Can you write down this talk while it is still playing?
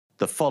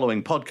The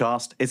following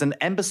podcast is an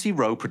Embassy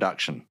Row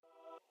production.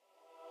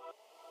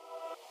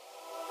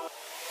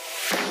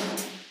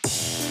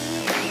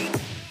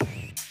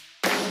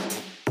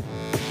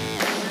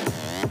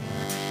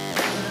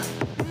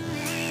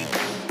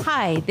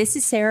 Hi, this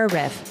is Sarah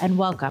Riff, and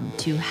welcome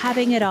to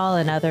Having It All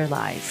and Other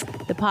Lies,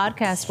 the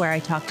podcast where I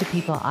talk to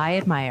people I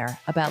admire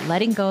about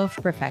letting go of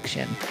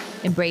perfection,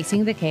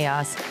 embracing the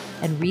chaos,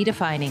 and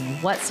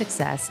redefining what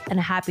success and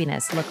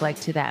happiness look like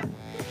to them.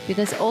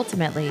 Because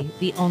ultimately,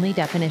 the only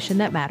definition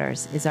that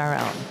matters is our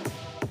own.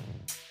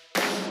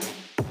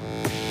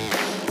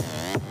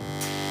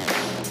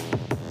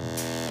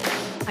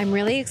 I'm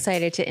really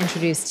excited to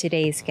introduce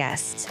today's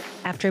guest.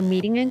 After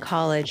meeting in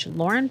college,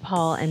 Lauren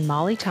Paul and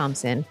Molly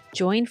Thompson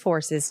joined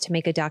forces to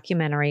make a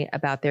documentary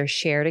about their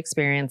shared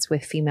experience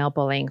with female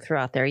bullying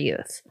throughout their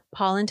youth.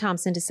 Paul and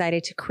Thompson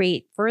decided to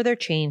create further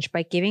change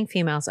by giving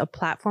females a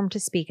platform to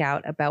speak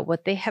out about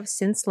what they have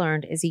since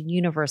learned is a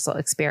universal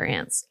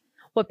experience.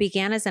 What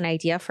began as an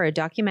idea for a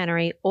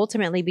documentary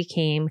ultimately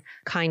became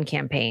Kind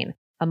Campaign,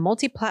 a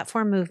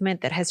multi-platform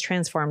movement that has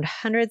transformed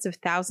hundreds of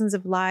thousands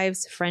of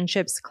lives,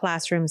 friendships,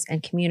 classrooms,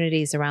 and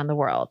communities around the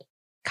world.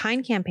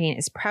 Kind Campaign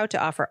is proud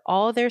to offer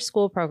all of their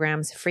school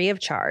programs free of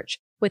charge.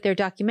 With their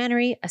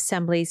documentary,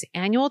 assemblies,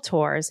 annual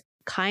tours,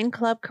 Kind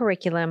Club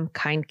curriculum,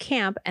 Kind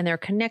Camp, and their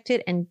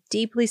connected and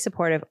deeply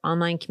supportive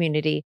online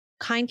community,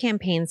 Kind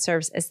Campaign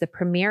serves as the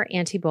premier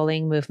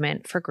anti-bullying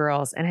movement for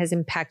girls and has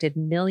impacted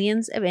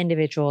millions of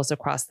individuals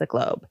across the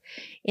globe.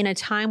 In a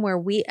time where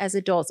we as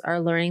adults are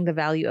learning the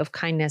value of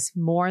kindness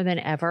more than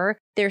ever,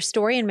 their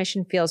story and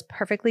mission feels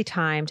perfectly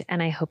timed,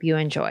 and I hope you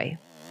enjoy.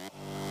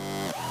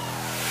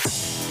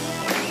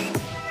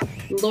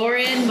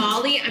 Lauren,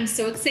 Molly, I'm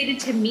so excited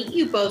to meet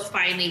you both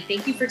finally.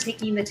 Thank you for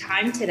taking the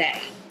time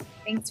today.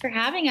 Thanks for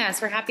having us.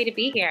 We're happy to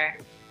be here.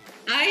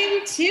 I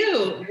am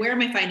too. Where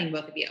am I finding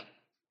both of you?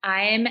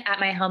 I'm at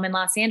my home in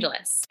Los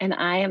Angeles. And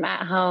I am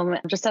at home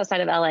just outside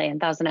of LA in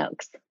Thousand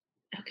Oaks.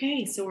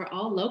 Okay, so we're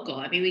all local.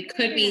 I mean, we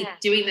could be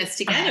doing this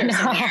together.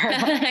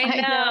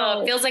 I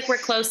know. It feels like we're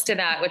close to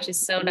that, which is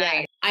so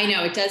nice. I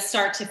know. It does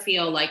start to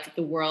feel like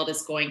the world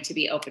is going to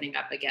be opening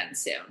up again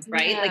soon,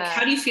 right? Yeah. Like,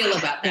 how do you feel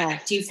about that? Yeah.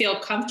 Do you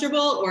feel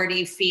comfortable, or do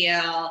you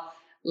feel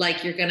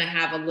like you're going to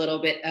have a little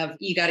bit of,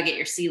 you got to get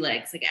your sea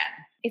legs again?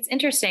 It's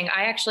interesting.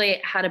 I actually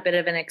had a bit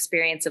of an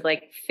experience of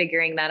like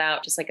figuring that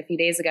out just like a few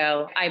days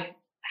ago. I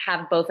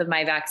have both of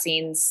my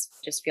vaccines,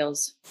 just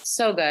feels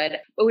so good.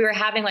 But we were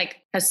having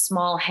like a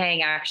small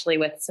hang actually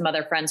with some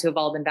other friends who have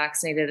all been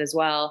vaccinated as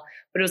well.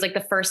 But it was like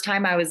the first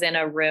time I was in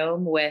a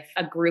room with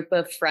a group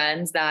of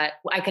friends that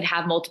I could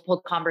have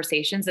multiple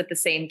conversations at the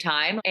same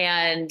time.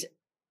 And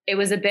it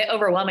was a bit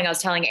overwhelming. I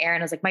was telling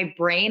Aaron, I was like, my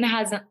brain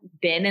hasn't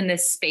been in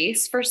this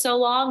space for so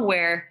long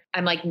where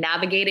I'm like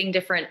navigating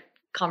different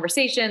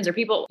conversations or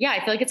people. Yeah,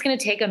 I feel like it's going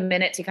to take a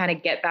minute to kind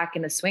of get back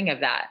in the swing of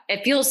that.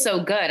 It feels so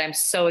good. I'm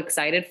so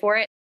excited for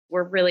it.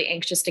 We're really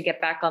anxious to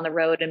get back on the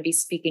road and be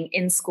speaking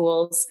in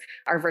schools.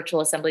 Our virtual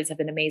assemblies have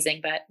been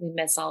amazing, but we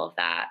miss all of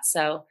that.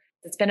 So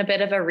it's been a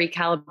bit of a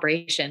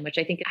recalibration, which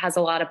I think has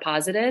a lot of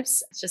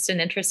positives. It's just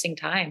an interesting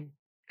time.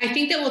 I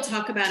think that we'll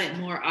talk about it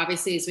more,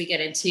 obviously, as we get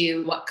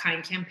into what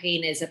Kind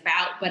Campaign is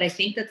about. But I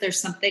think that there's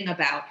something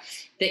about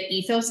the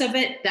ethos of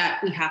it that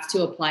we have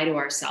to apply to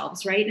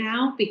ourselves right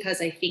now, because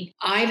I think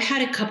I've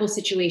had a couple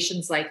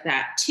situations like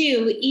that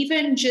too,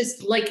 even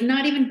just like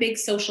not even big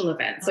social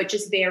events, but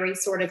just very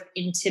sort of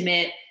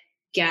intimate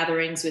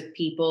gatherings with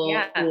people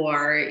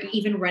or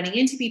even running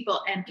into people.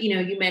 And, you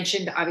know, you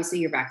mentioned obviously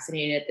you're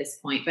vaccinated at this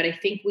point, but I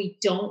think we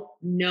don't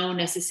know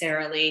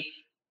necessarily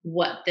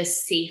what the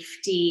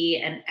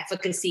safety and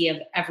efficacy of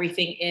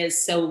everything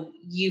is. So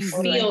you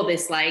feel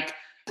this like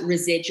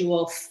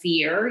residual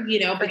fear, you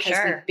know, because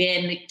we've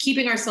been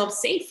keeping ourselves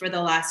safe for the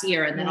last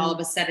year. And then all of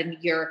a sudden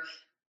you're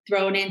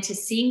thrown into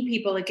seeing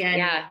people again.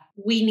 Yeah.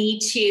 We need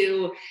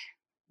to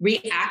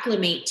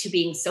reacclimate to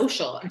being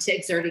social and to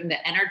exerting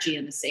the energy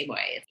in the same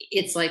way.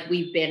 It's like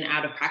we've been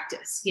out of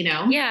practice, you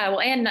know? Yeah.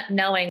 Well, and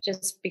knowing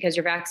just because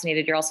you're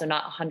vaccinated, you're also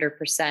not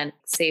 100%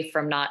 safe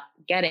from not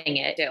getting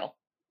it too.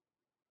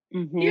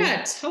 Mm-hmm.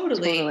 Yeah,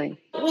 totally.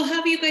 Well, how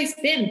have you guys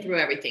been through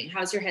everything?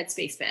 How's your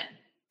headspace been?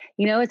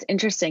 You know, it's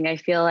interesting. I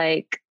feel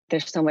like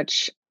there's so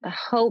much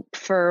hope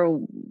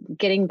for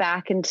getting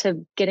back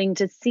into getting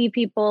to see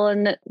people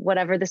and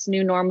whatever this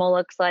new normal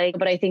looks like.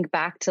 But I think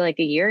back to like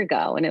a year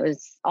ago and it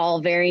was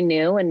all very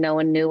new and no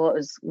one knew what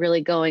was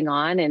really going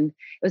on. And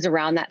it was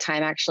around that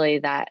time actually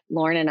that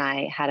Lauren and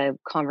I had a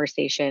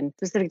conversation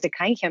specific to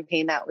Kind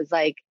Campaign that was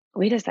like,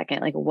 wait a second,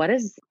 like what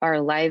does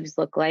our lives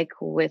look like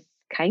with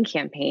Kind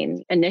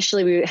Campaign?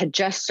 Initially, we had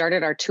just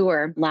started our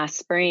tour last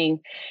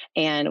spring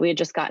and we had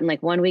just gotten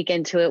like 1 week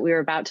into it. We were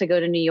about to go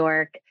to New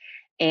York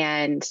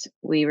and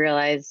we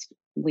realized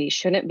we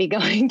shouldn't be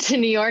going to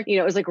New York. You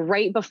know, it was like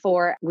right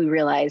before we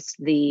realized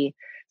the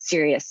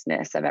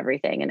seriousness of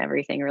everything and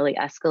everything really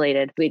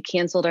escalated. We had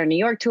canceled our New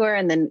York tour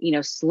and then, you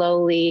know,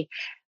 slowly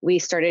we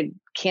started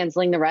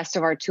canceling the rest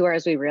of our tour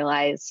as we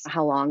realized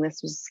how long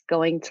this was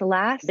going to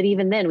last. But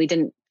even then we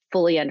didn't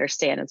fully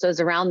understand. And so it was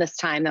around this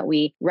time that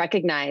we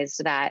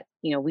recognized that,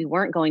 we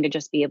weren't going to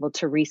just be able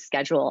to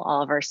reschedule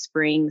all of our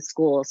spring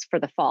schools for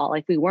the fall.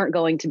 Like we weren't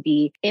going to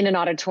be in an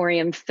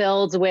auditorium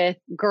filled with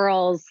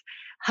girls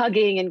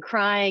hugging and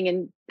crying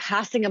and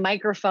passing a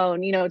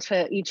microphone,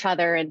 to each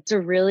other. And it's a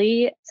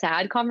really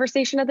sad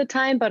conversation at the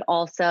time, but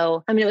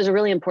also, it was a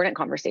really important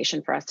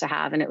conversation for us to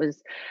have. And it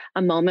was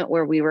a moment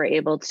where we were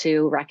able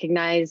to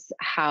recognize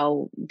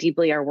how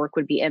deeply our work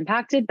would be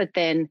impacted, but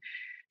then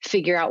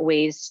figure out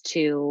ways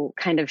to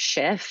kind of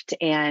shift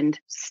and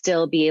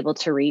still be able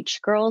to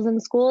reach girls in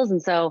schools.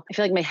 And so I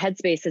feel like my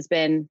headspace has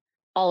been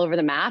all over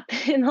the map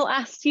in the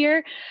last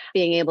year.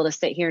 Being able to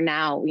sit here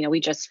now,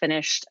 we just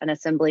finished an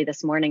assembly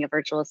this morning, a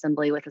virtual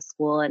assembly with a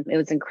school, and it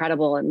was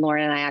incredible. And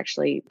Lauren and I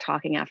actually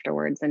talking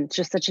afterwards, and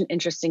just such an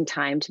interesting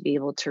time to be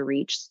able to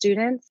reach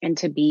students and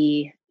to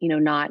be,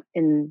 not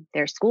in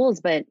their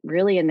schools, but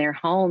really in their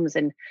homes,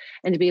 and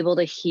to be able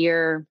to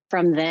hear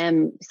from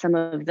them some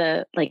of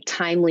the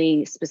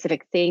timely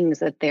specific things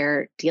that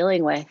they're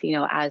dealing with,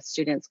 as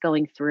students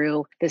going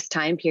through this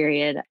time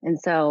period. And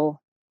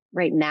so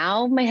right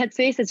now, my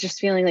headspace is just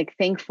feeling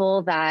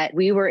thankful that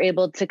we were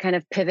able to kind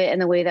of pivot in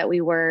the way that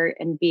we were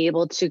and be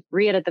able to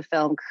re-edit the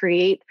film,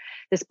 create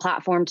this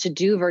platform to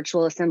do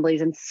virtual assemblies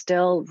and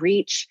still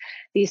reach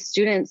these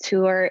students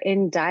who are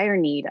in dire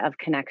need of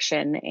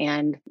connection.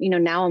 And,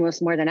 now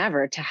almost more than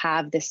ever, to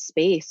have this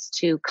space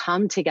to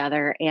come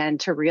together and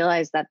to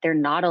realize that they're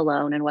not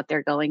alone in what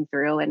they're going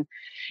through. And,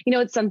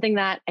 it's something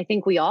that I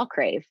think we all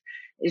crave.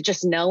 Is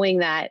just knowing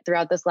that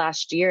throughout this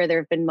last year, there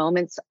have been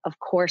moments, of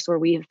course, where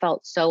we have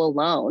felt so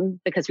alone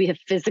because we have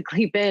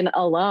physically been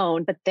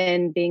alone, but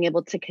then being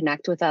able to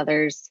connect with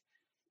others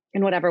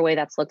in whatever way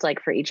that's looked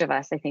like for each of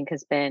us, I think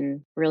has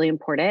been really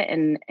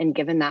important and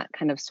given that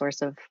kind of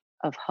source of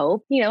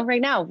hope.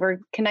 Right now we're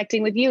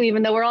connecting with you,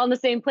 even though we're all in the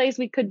same place,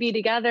 we could be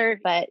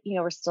together, but,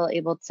 we're still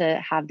able to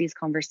have these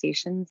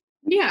conversations.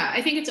 Yeah,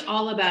 I think it's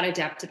all about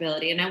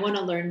adaptability. And I want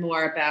to learn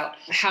more about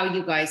how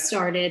you guys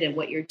started and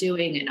what you're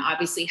doing, and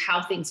obviously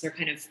how things are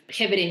kind of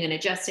pivoting and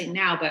adjusting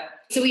now. But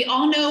so we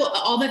all know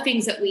all the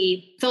things that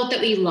we felt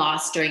that we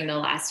lost during the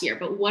last year.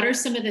 But what are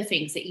some of the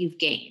things that you've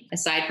gained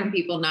aside from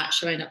people not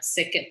showing up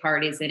sick at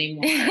parties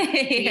anymore?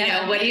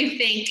 Yeah. What do you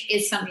think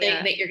is something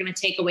that you're going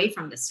to take away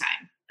from this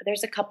time?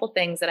 There's a couple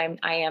things that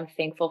I am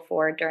thankful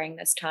for during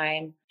this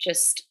time.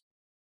 Just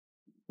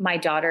my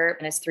daughter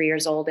is 3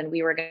 years old, and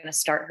we were going to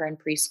start her in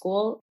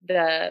preschool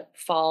the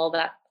fall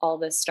that all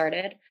this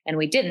started. And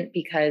we didn't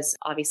because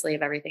obviously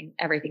of everything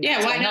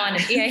that's going on.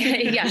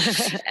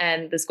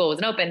 And the school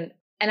wasn't open.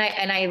 And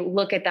I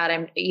look at that,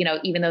 and,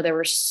 even though there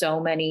were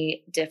so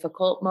many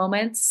difficult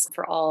moments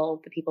for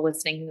all the people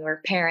listening who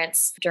are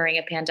parents during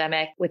a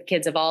pandemic with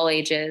kids of all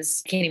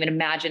ages, can't even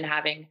imagine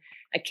having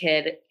a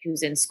kid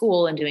who's in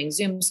school and doing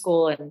Zoom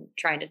school and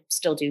trying to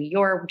still do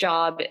your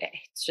job.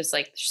 It's just so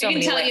I can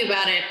many tell you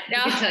about it. No?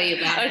 I can tell you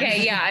about it.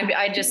 Okay. Yeah.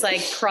 I just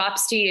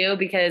props to you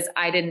because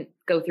I didn't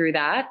go through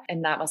that,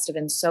 and that must've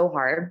been so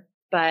hard,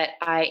 but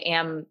I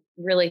am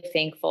really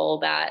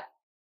thankful that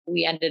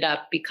we ended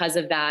up, because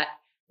of that,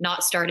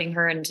 not starting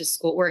her into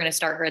school. We're going to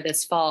start her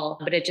this fall,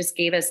 but it just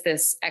gave us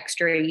this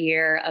extra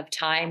year of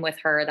time with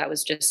her that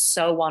was just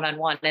so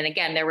one-on-one. And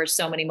again, there were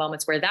so many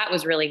moments where that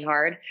was really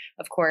hard,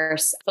 of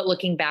course, but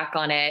looking back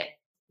on it,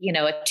 a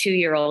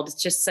 2-year-old,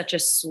 it's just such a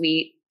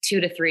sweet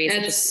 2 to 3. It's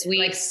such a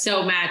sweet,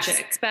 so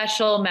magic,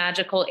 special,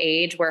 magical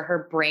age where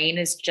her brain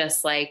is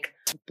just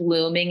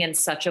blooming in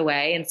such a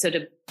way. And so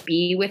to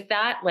be with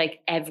that,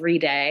 every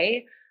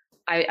day,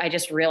 I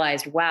just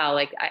realized, wow,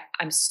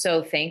 I'm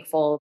so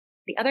thankful.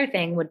 The other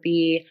thing would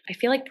be, I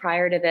feel like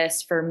prior to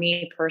this, for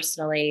me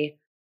personally,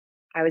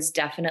 I was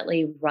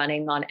definitely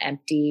running on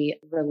empty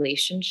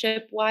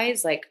relationship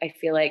wise. I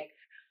feel like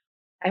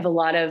I have a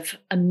lot of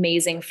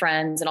amazing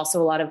friends and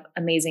also a lot of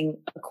amazing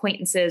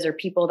acquaintances or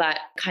people that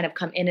kind of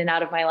come in and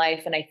out of my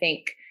life. And I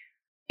think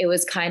it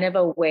was kind of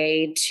a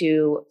way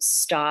to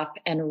stop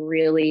and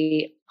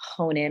really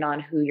hone in on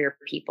who your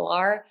people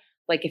are.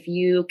 If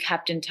you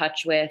kept in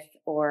touch with,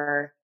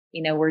 or,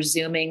 were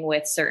Zooming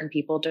with certain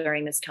people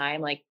during this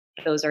time,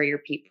 those are your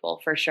people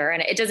for sure.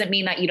 And it doesn't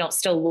mean that you don't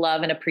still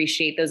love and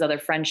appreciate those other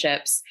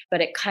friendships, but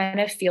it kind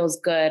of feels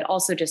good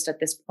also just at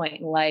this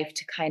point in life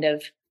to kind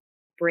of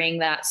bring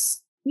that,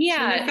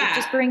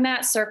 just bring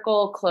that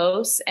circle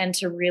close and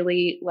to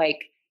really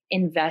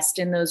invest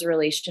in those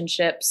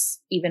relationships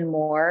even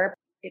more.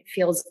 It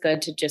feels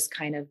good to just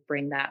kind of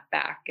bring that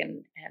back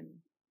and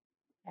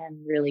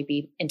really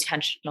be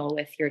intentional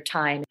with your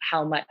time,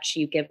 how much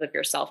you give of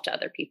yourself to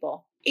other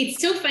people.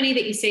 It's so funny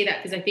that you say that,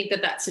 because I think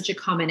that that's such a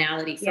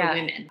commonality for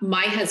women.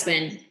 My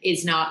husband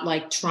is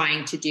not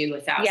trying to do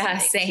 1,000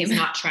 things. Same. He's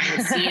not trying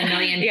to see a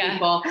million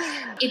people.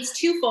 It's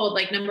twofold.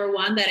 Number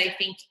one, that I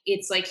think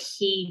it's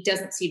he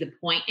doesn't see the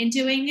point in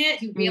doing it.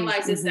 He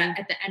realizes that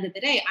at the end of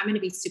the day, I'm going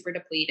to be super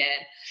depleted.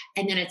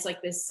 And then it's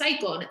this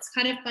cycle. And it's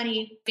kind of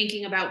funny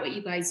thinking about what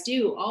you guys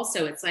do.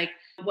 Also, it's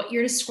what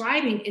you're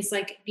describing is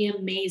like the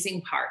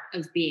amazing part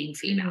of being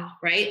female,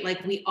 right?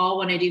 Like we all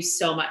want to do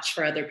so much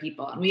for other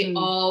people and we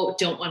all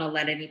don't want to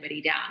let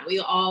anybody down. We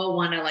all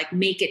want to like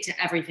make it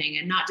to everything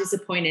and not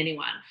disappoint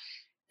anyone.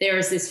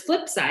 There's this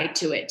flip side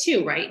to it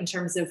too, right? In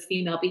terms of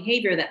female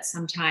behavior that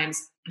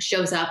sometimes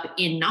shows up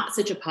in not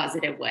such a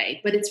positive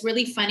way, but it's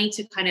really funny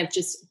to kind of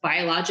just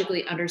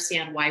biologically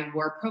understand why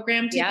we're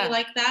programmed to be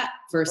like that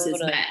versus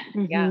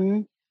men. Yeah.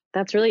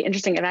 That's really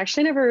interesting. I've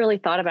actually never really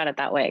thought about it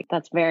that way.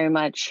 That's very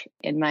much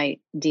in my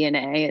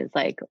DNA, is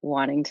like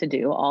wanting to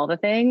do all the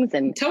things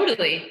and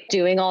totally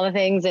doing all the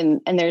things.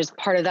 And there's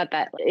part of that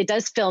it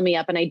does fill me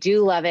up and I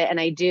do love it. And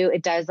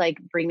it does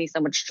like bring me so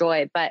much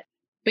joy, but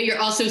you're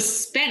also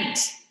spent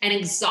and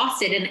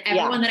exhausted. And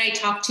everyone that I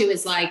talk to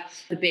is like,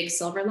 the big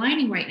silver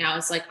lining right now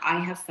is like, I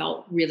have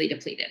felt really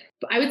depleted.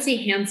 But I would say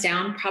hands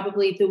down,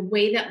 probably the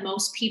way that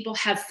most people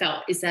have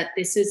felt is that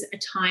this is a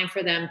time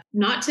for them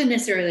not to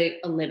necessarily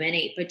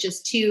eliminate, but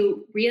just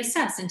to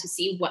reassess and to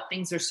see what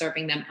things are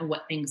serving them and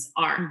what things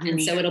aren't.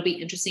 And so it'll be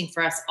interesting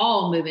for us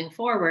all moving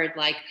forward.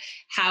 Like,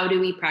 how do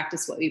we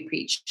practice what we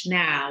preach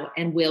now?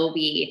 And will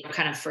we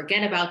kind of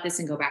forget about this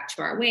and go back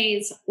to our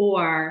ways,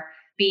 or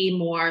be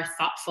more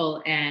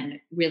thoughtful and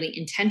really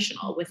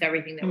intentional with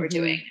everything that we're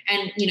doing?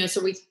 And,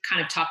 so we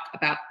kind of talk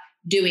about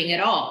doing it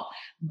all,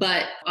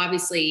 but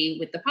obviously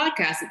with the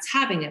podcast, it's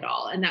having it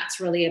all. And that's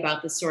really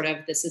about the sort of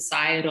the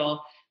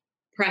societal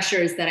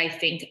pressures that I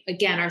think,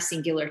 again, are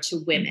singular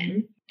to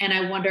women. And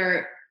I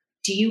wonder,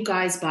 do you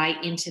guys buy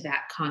into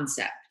that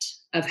concept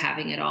of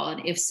having it all?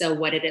 And if so,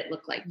 what did it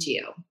look like to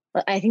you?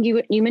 I think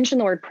you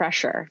mentioned the word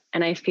pressure,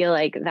 and I feel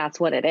like that's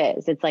what it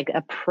is. It's like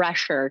a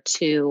pressure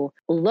to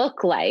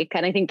look like,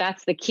 and I think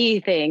that's the key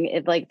thing.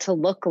 It's like to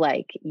look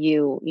like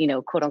you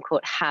quote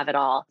unquote have it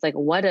all. It's like,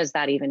 what does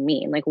that even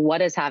mean? Like, what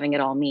does having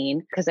it all mean?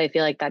 Because I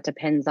feel like that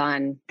depends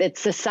on it's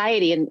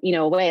society and,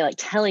 a way like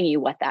telling you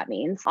what that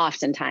means,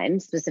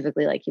 oftentimes,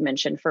 specifically, like you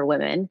mentioned, for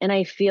women. And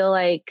I feel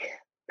like,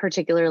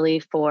 particularly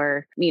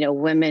for,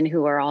 women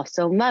who are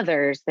also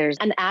mothers, there's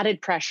an added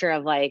pressure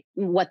of like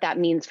what that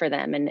means for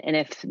them. And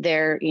if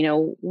they're,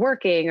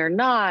 working or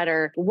not,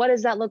 or what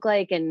does that look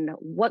like? And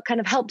what kind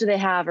of help do they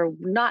have or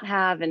not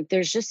have? And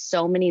there's just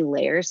so many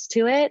layers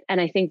to it.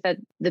 And I think that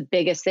the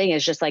biggest thing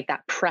is just like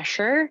that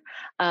pressure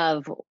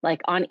of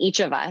like on each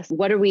of us,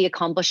 what are we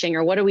accomplishing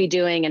or what are we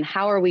doing and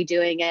how are we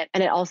doing it?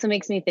 And it also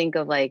makes me think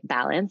of like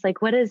balance, like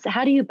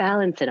how do you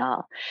balance it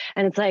all?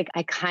 And it's like,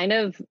 I kind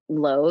of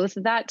loathe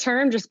that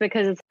term just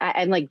because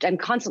I'm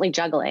constantly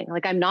juggling.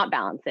 Like I'm not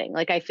balancing.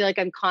 Like I feel like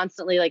I'm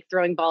constantly like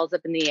throwing balls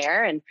up in the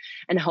air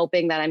and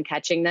hoping that I'm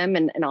catching them.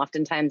 And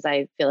oftentimes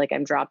I feel like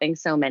I'm dropping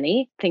so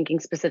many, thinking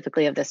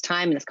specifically of this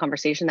time and this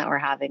conversation that we're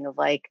having of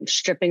like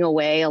stripping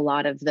away a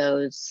lot of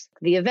the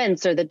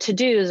events or the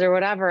to-dos or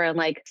whatever, and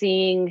like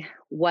seeing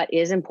what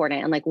is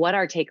important and like what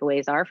our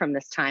takeaways are from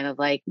this time of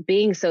like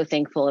being so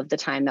thankful of the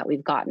time that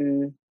we've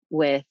gotten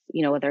with,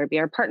 whether it be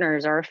our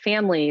partners or our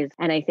families.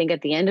 And I think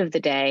at the end of the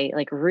day,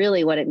 like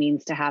really what it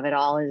means to have it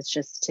all is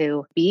just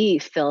to be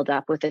filled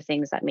up with the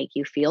things that make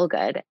you feel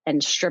good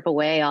and strip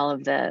away all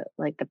of the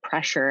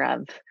pressure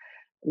of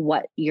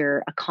what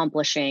you're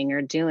accomplishing or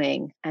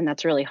doing. And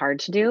that's really hard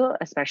to do,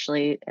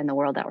 especially in the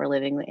world that we're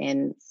living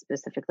in,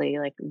 specifically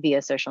like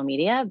via social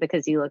media,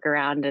 because you look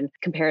around and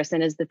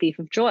comparison is the thief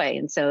of joy.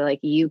 And so like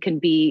you can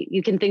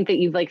think that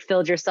you've like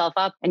filled yourself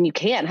up, and you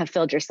can't have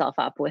filled yourself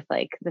up with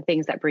like the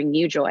things that bring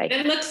you joy.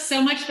 It looks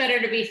so much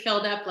better to be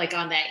filled up like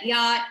on that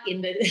yacht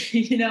in the, you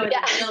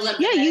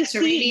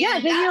see,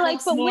 then you're like,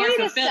 but wait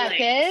a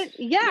second.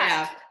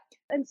 Yeah.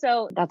 And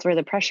so that's where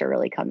the pressure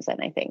really comes in,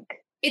 I think.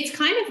 It's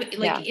kind of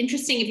like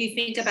interesting if you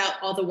think about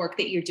all the work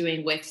that you're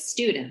doing with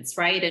students,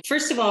 right? And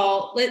first of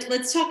all,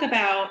 let's talk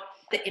about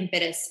the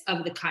impetus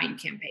of the KIND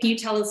campaign. Can you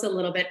tell us a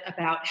little bit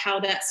about how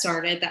that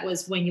started? That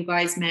was when you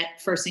guys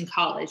met first in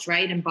college,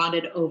 right? And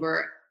bonded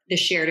over the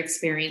shared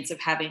experience of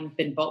having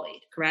been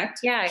bullied, correct?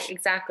 Yeah,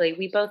 exactly.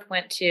 We both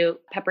went to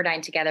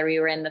Pepperdine together. We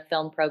were in the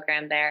film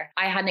program there.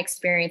 I had an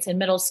experience in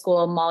middle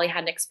school. Molly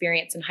had an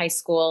experience in high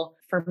school.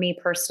 For me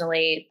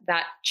personally,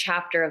 that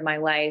chapter of my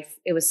life,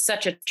 it was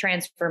such a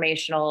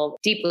transformational,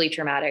 deeply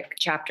traumatic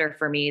chapter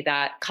for me,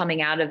 that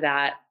coming out of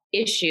that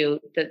issue,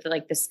 that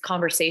like this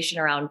conversation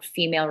around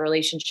female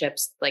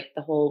relationships, like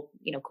the whole,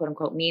 quote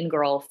unquote mean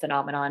girl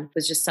phenomenon,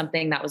 was just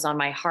something that was on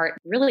my heart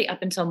really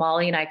up until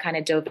Molly and I kind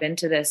of dove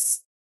into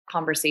this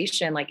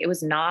conversation. Like it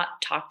was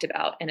not talked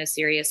about in a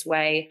serious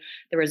way.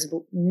 There was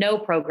no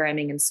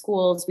programming in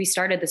schools. We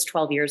started this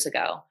 12 years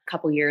ago, a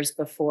couple years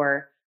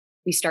before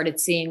we started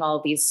seeing all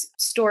these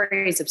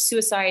stories of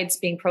suicides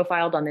being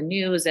profiled on the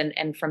news.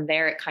 And from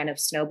there, it kind of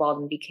snowballed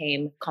and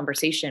became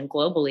conversation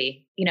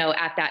globally.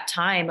 At that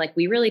time, like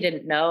we really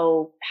didn't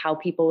know how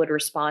people would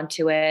respond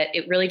to it.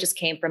 It really just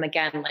came from,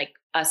 again, like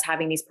us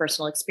having these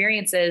personal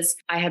experiences.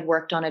 I had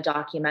worked on a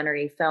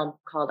documentary film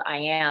called I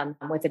Am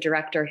with a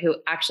director who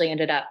actually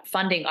ended up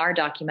funding our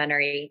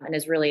documentary and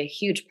is really a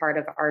huge part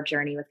of our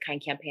journey with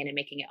KIND campaign and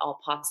making it all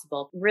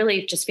possible.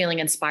 Really just feeling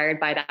inspired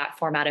by that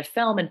format of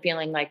film and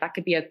feeling like that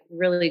could be a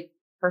really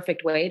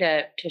perfect way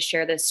to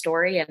share this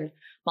story. And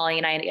Molly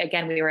and I,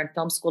 again, we were in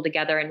film school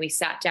together, and we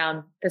sat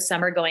down the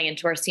summer going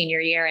into our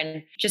senior year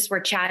and just were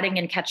chatting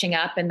and catching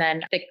up. And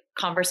then the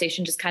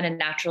conversation just kind of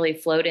naturally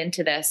flowed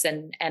into this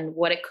and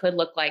what it could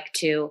look like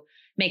to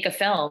make a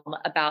film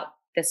about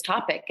this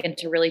topic and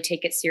to really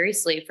take it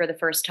seriously for the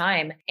first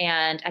time.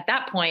 And at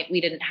that point,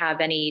 we didn't have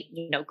any,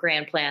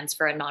 grand plans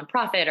for a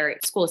nonprofit or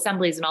school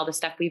assemblies and all the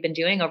stuff we've been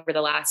doing over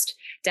the last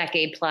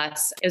decade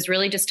plus. It was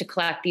really just to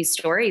collect these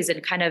stories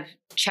and kind of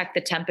check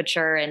the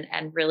temperature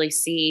and really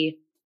see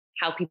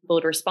how people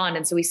would respond.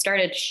 And so we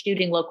started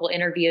shooting local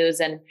interviews,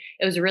 and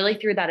it was really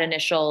through that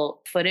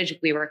initial footage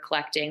we were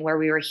collecting where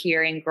we were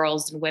hearing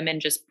girls and women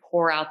just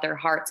pour out their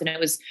hearts. And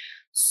it was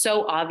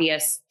so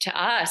obvious to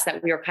us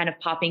that we were kind of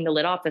popping the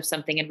lid off of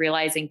something and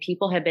realizing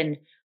people had been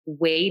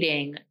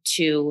waiting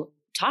to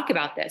talk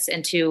about this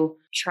and to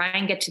try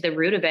and get to the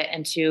root of it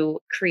and to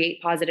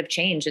create positive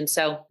change. And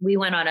so we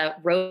went on a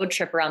road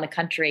trip around the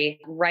country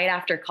right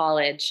after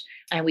college,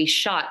 and we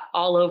shot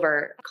all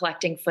over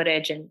collecting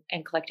footage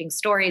and collecting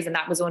stories. And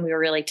that was when we were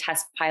really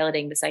test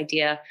piloting this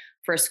idea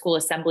for a school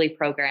assembly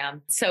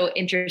program. So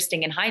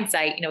interesting in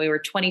hindsight, we were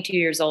 22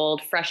 years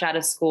old, fresh out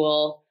of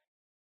school.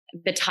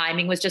 The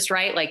timing was just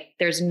right. Like,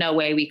 there's no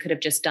way we could have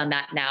just done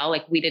that now.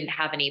 Like, we didn't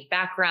have any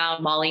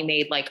background. Molly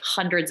made like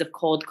hundreds of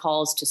cold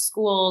calls to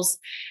schools.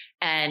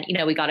 And,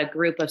 we got a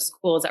group of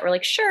schools that were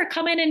like, sure,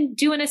 come in and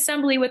do an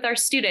assembly with our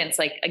students.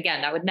 Like,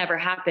 again, that would never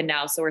happen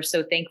now. So we're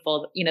so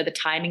thankful, the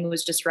timing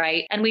was just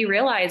right. And we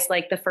realized,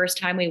 like, the first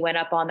time we went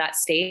up on that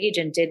stage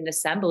and did an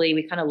assembly,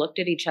 we kind of looked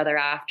at each other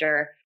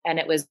after. And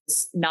it was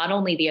not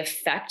only the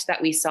effect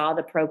that we saw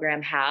the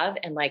program have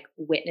and like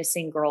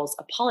witnessing girls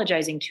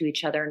apologizing to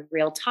each other in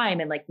real time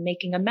and like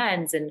making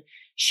amends and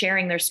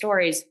sharing their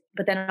stories,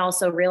 but then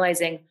also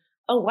realizing,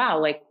 oh, wow,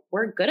 like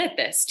we're good at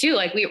this too.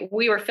 Like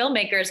we were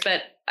filmmakers,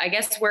 but I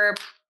guess we're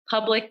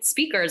public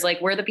speakers.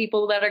 Like, we're the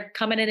people that are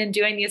coming in and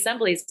doing the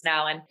assemblies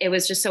now. And it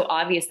was just so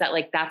obvious that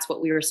like, that's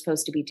what we were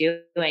supposed to be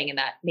doing. And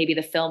that maybe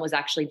the film was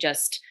actually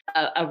just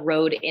a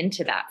road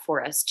into that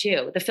for us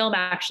too. The film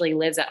actually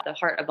lives at the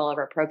heart of all of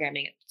our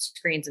programming. It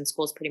screens in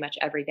schools pretty much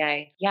every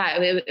day. Yeah,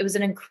 it was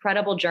an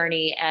incredible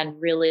journey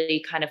and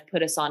really kind of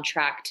put us on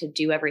track to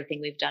do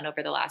everything we've done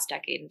over the last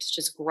decade. And it's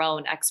just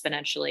grown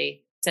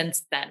exponentially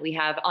since then. We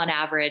have on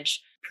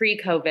average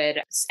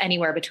pre-COVID,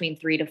 anywhere between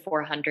 300 to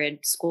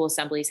 400 school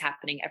assemblies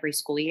happening every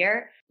school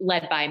year,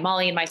 led by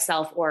Molly and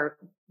myself or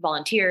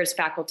volunteers,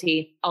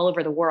 faculty all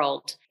over the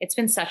world. It's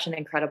been such an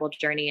incredible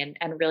journey,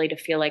 and really to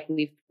feel like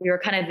we were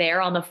kind of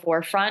there on the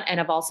forefront and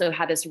have also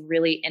had this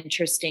really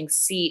interesting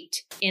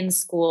seat in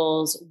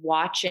schools,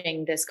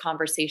 watching this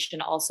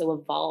conversation also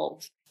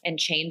evolve and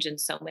change in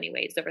so many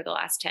ways over the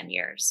last 10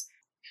 years.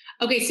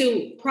 Okay,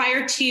 so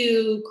prior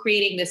to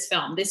creating this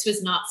film, this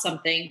was not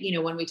something,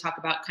 when we talk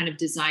about kind of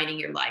designing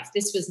your life,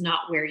 this was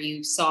not where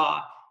you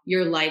saw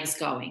your lives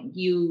going.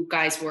 You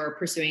guys were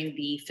pursuing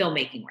the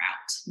filmmaking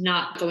route,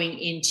 not going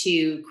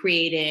into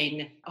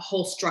creating a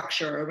whole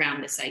structure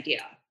around this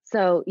idea.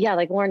 So yeah,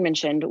 like Lauren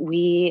mentioned,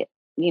 we,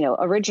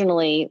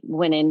 originally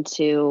went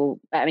into,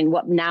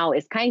 what now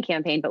is Kind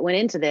Campaign, but went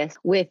into this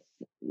with,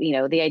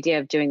 the idea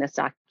of doing this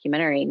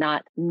documentary,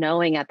 not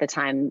knowing at the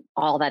time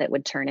all that it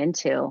would turn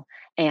into.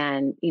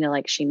 And,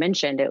 like she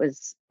mentioned, it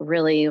was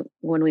really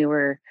when we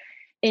were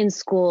in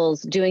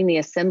schools doing the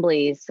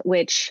assemblies,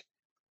 which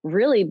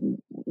really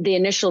the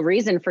initial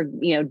reason for,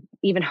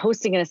 even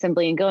hosting an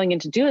assembly and going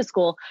into do a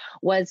school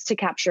was to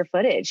capture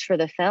footage for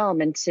the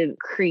film and to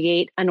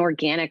create an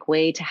organic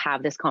way to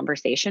have this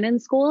conversation in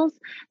schools.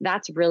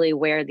 That's really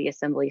where the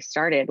assembly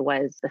started,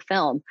 was the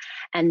film.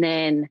 And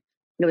then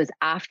it was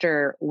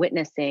after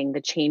witnessing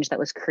the change that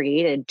was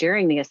created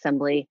during the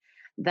assembly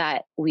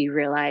that we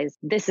realized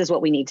this is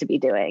what we need to be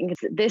doing.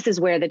 This is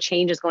where the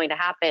change is going to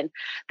happen.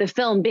 The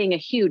film being a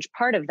huge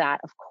part of that,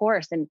 of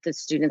course, and the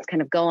students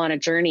kind of go on a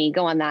journey,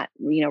 go on that,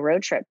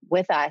 road trip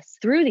with us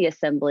through the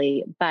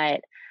assembly.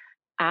 But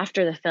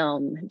after the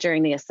film,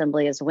 during the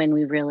assembly, is when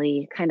we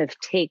really kind of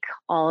take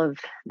all of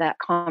that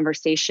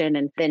conversation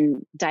and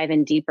then dive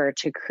in deeper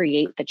to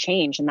create the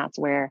change. And that's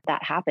where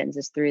that happens,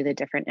 is through the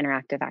different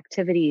interactive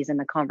activities and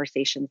the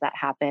conversations that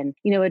happen,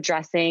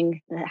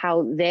 addressing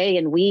how they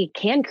and we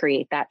can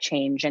create that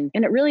change. And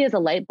it really is a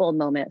light bulb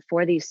moment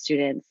for these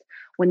students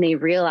when they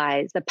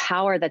realize the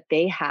power that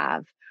they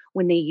have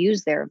when they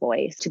use their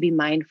voice, to be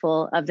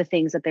mindful of the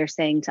things that they're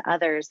saying to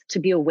others, to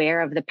be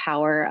aware of the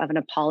power of an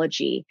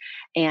apology,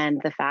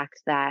 and the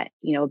fact that,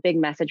 a big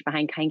message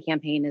behind Kind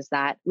Campaign is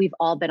that we've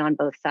all been on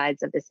both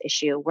sides of this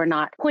issue. We're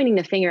not pointing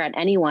the finger at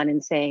anyone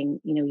and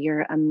saying,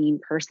 you're a mean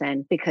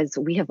person, because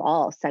we have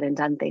all said and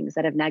done things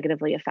that have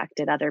negatively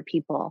affected other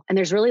people. And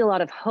there's really a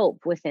lot of hope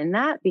within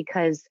that,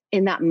 because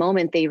in that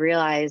moment, they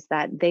realize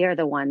that they are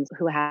the ones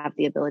who have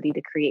the ability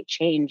to create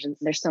change. And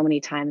there's so many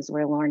times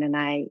where Lauren and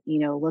I,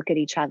 look at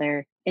each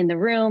other in the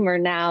room or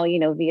now,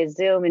 via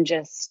Zoom, and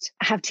just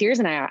have tears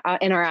in our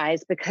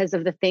eyes because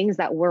of the things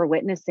that we're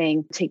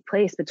witnessing take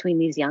place between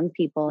these young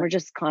people. We're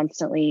just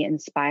constantly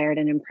inspired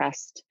and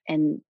impressed,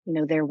 and,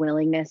 their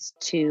willingness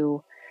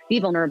to be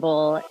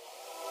vulnerable.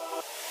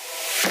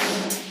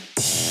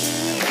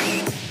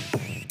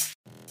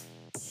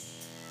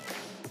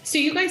 So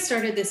you guys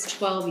started this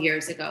 12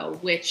 years ago,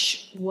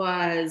 which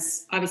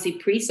was obviously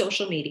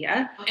pre-social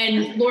media.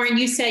 And Lauren,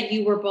 you said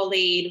you were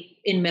bullied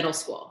in middle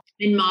school.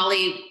 And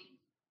Molly,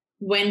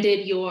 when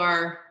did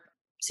your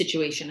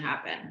situation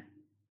happen?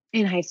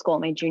 In high school,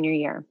 my junior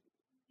year.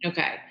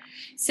 Okay.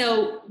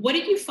 So what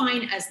did you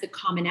find as the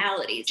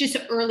commonalities, just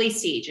early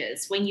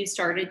stages when you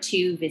started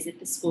to visit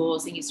the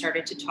schools and you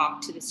started to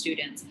talk to the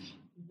students?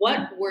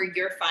 What were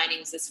your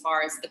findings as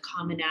far as the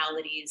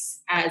commonalities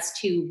as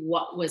to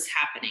what was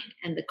happening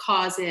and the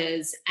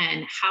causes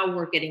and how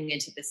we're getting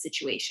into the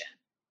situation?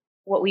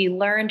 What we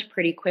learned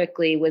pretty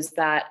quickly was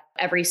that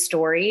every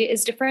story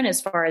is different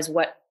as far as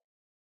what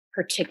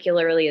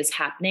particularly is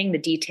happening, the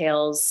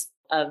details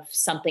of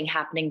something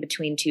happening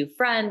between two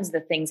friends, the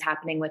things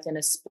happening within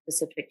a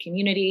specific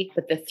community.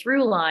 But the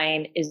through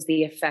line is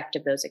the effect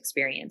of those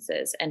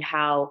experiences and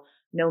how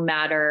no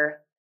matter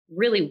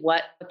really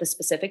what the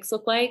specifics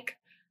look like,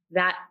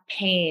 that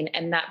pain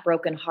and that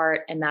broken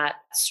heart and that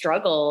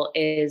struggle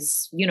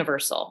is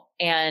universal.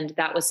 And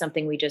that was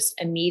something we just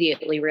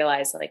immediately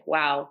realized, like,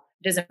 wow,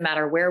 it doesn't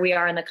matter where we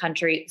are in the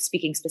country,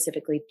 speaking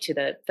specifically to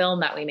the film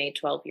that we made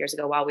 12 years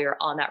ago while we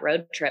were on that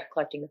road trip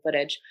collecting the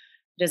footage.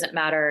 It doesn't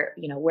matter,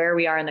 where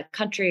we are in the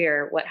country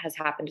or what has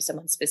happened to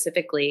someone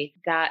specifically,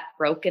 that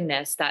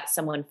brokenness that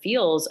someone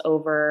feels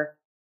over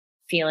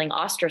feeling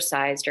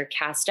ostracized or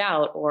cast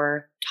out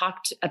or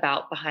talked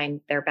about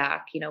behind their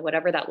back,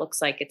 whatever that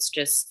looks like, it's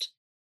just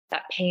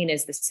that pain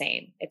is the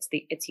same.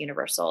 It's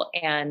universal.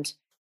 And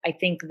I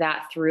think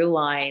that through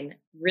line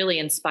really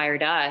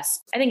inspired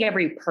us. I think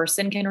every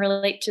person can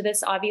relate to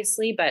this,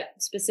 obviously, but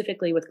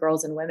specifically with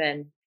girls and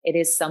women, it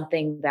is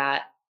something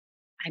that,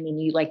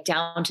 you like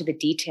down to the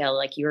detail,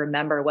 like you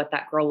remember what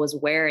that girl was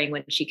wearing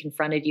when she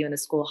confronted you in the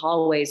school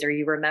hallways, or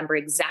you remember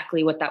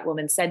exactly what that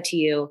woman said to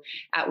you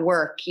at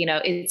work.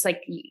 It's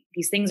like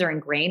these things are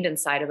ingrained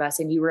inside of us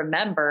and you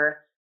remember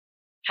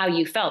how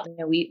you felt.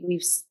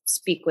 We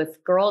speak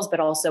with girls, but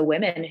also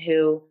women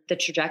who the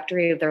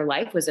trajectory of their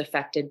life was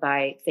affected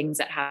by things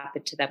that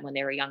happened to them when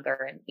they were younger,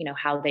 and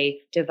how they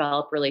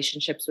develop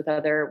relationships with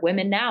other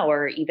women now,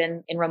 or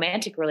even in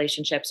romantic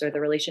relationships, or the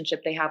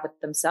relationship they have with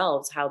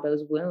themselves, how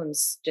those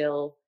wounds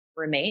still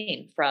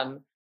remain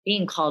from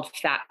being called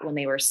fat when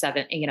they were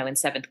in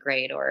seventh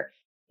grade, or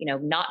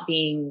not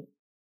being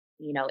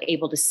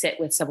able to sit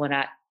with someone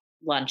at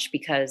lunch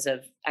because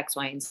of X,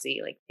 Y, and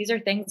Z. Like, these are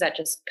things that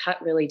just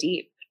cut really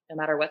deep no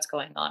matter what's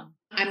going on.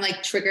 I'm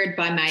like triggered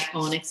by my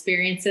own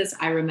experiences.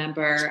 I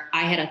remember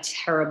I had a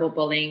terrible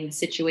bullying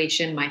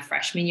situation my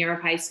freshman year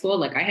of high school.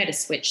 Like, I had to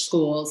switch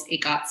schools.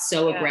 It got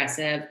so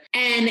aggressive.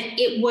 And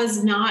it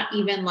was not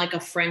even like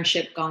a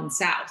friendship gone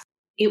south.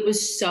 It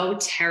was so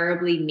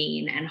terribly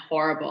mean and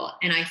horrible.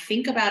 And I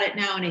think about it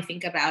now, and I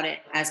think about it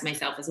as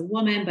myself as a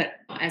woman, but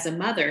as a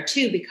mother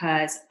too,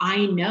 because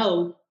I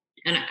know,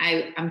 and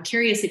I'm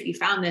curious if you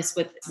found this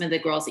with some of the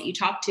girls that you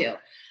talked to,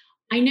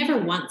 I never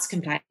once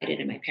confided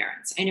in my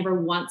parents. I never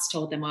once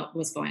told them what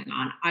was going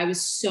on. I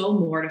was so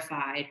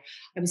mortified.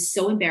 I was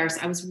so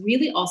embarrassed. I was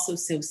really also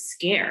so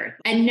scared.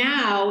 And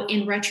now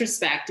in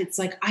retrospect, it's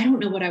like, I don't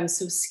know what I was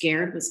so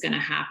scared was going to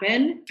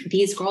happen.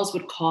 These girls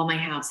would call my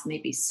house and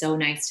they'd be so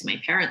nice to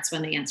my parents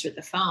when they answered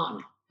the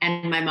phone.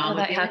 And my mom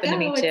would be like, to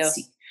me too.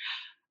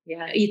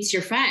 It's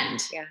your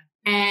friend. Yeah.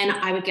 And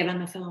I would get on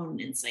the phone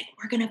and it's like,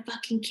 we're going to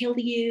fucking kill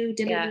you.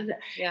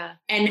 Yeah.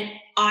 And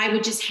I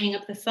would just hang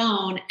up the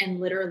phone and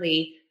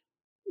literally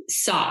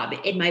sob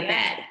in my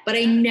bed. But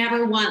I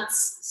never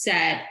once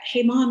said,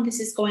 hey, Mom, this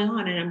is going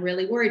on and I'm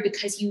really worried,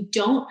 because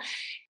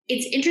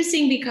it's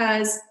interesting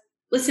because,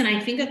 listen,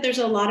 I think that there's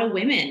a lot of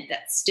women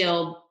that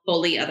still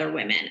bully other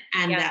women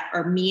and that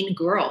are mean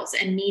girls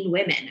and mean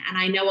women. And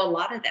I know a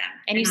lot of them.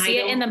 And you see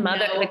it in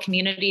the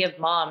community of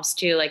moms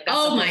too. Like,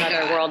 that's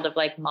another world of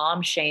like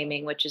mom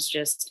shaming, which is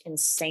just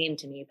insane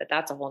to me, but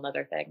that's a whole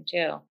nother thing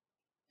too.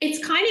 It's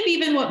kind of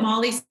even what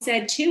Molly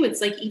said too. It's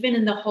like, even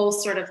in the whole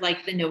sort of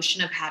like the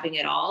notion of having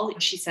it all,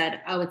 she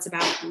said, oh, it's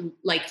about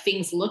like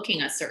things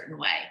looking a certain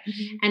way.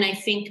 Mm-hmm. And I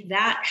think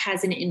that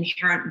has an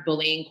inherent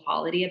bullying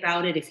quality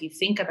about it, if you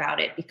think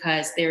about it,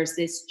 because there's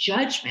this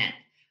judgment,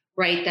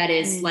 right? That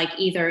is like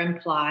either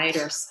implied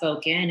or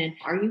spoken. And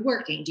are you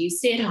working? Do you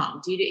stay at home?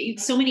 Do you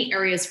so many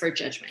areas for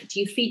judgment? Do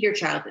you feed your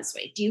child this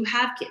way? Do you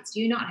have kids? Do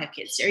you not have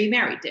kids? Are you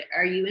married?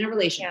 Are you in a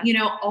relationship?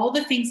 All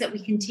the things that we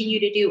continue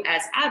to do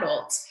as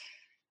adults.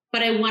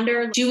 But I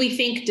wonder, do we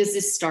think, does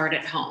this start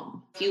at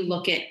home? If you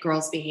look at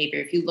girls' behavior,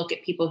 if you look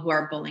at people who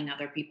are bullying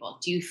other people,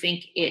 do you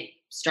think it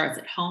starts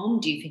at home?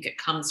 Do you think it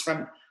comes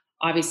from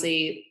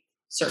obviously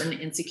certain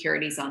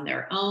insecurities on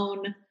their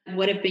own?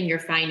 What have been your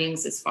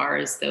findings as far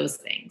as those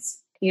things?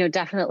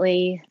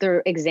 Definitely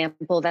the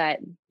example that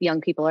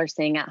young people are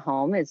seeing at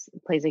home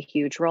plays a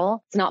huge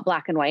role. It's not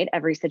black and white.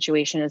 Every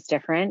situation is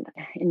different.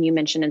 And you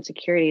mentioned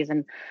insecurities.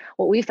 And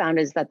what we found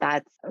is that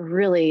that's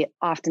really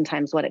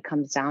oftentimes what it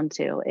comes down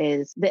to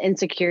is the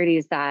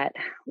insecurities that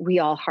we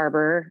all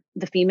harbor.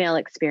 The female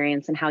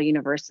experience and how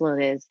universal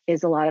it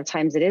is a lot of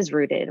times it is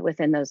rooted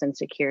within those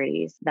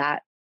insecurities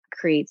that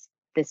creates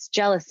this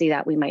jealousy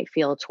that we might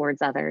feel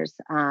towards others.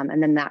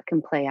 And then that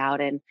can play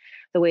out in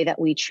the way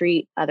that we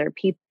treat other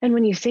people. And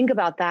when you think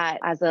about that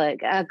as a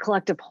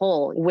collective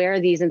whole, where are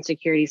these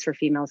insecurities for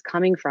females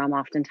coming from?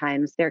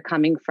 Oftentimes they're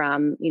coming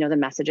from, the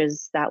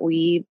messages that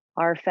we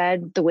are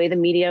fed, the way the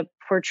media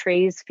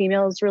portrays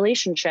females'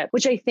 relationship,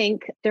 which I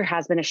think there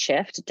has been a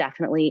shift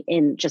definitely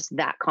in just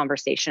that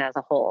conversation as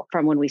a whole.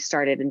 From when we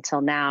started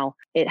until now,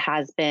 it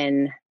has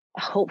been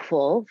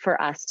hopeful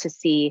for us to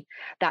see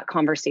that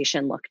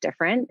conversation look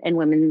different, and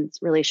women's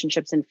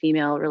relationships and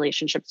female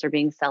relationships are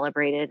being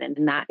celebrated.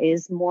 And that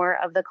is more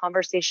of the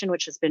conversation,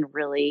 which has been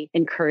really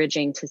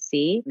encouraging to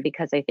see,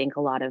 because I think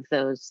a lot of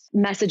those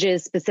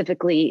messages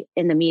specifically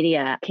in the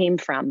media came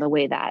from the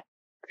way that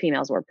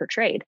females were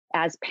portrayed.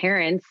 As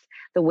parents,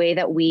 the way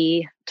that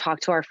we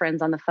talk to our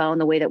friends on the phone,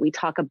 the way that we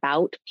talk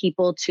about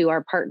people to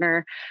our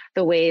partner,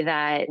 the way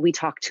that we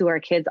talk to our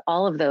kids,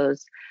 all of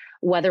those,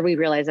 whether we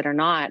realize it or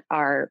not,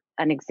 are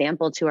an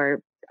example to our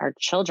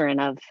children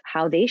of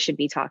how they should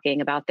be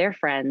talking about their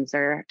friends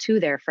or to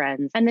their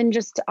friends. And then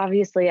just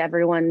obviously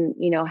everyone,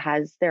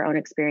 has their own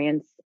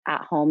experience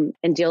at home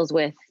and deals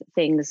with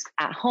things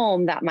at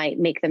home that might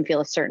make them feel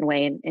a certain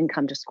way and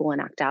come to school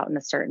and act out in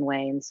a certain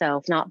way. And so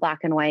it's not black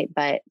and white,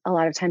 but a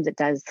lot of times it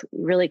does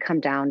really come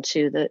down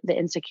to the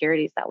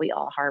insecurities that we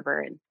all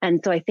harbor.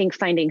 And so I think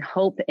finding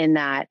hope in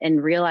that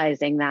and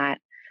realizing that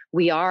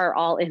we are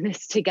all in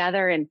this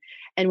together. And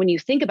when you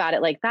think about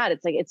it like that,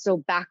 it's so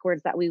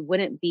backwards that we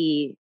wouldn't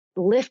be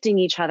lifting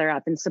each other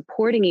up and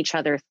supporting each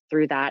other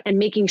through that, and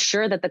making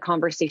sure that the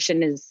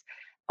conversation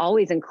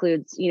always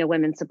includes,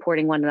 women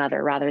supporting one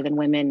another rather than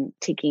women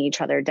taking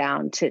each other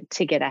down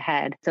to get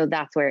ahead. So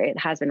that's where it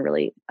has been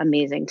really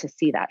amazing to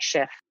see that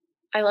shift.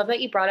 I love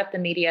that you brought up the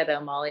media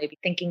though, Molly,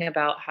 thinking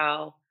about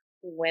how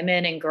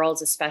women and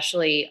girls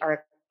especially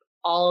are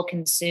all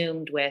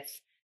consumed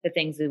with the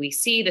things that we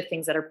see, the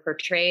things that are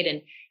portrayed.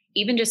 And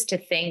even just to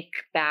think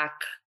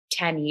back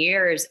 10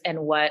 years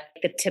and what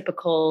the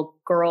typical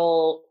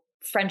girl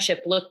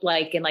friendship looked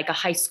like in like a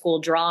high school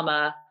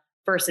drama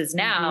versus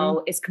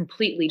now is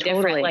completely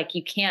different. Totally. Like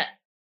you can't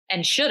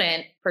and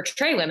shouldn't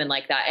portray women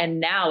like that. And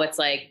now it's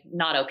like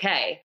not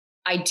okay.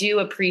 I do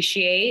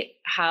appreciate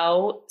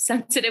how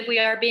sensitive we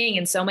are being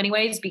in so many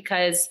ways,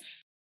 because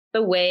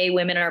the way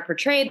women are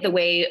portrayed, the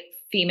way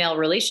female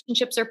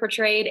relationships are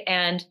portrayed,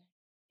 and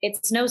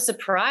it's no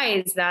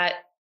surprise that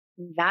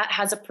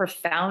has a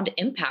profound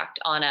impact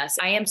on us.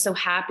 I am so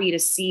happy to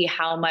see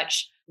how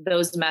much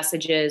those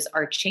messages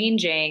are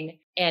changing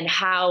and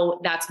how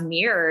that's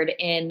mirrored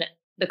in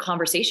the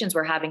conversations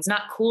we're having. It's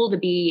not cool to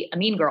be a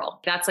mean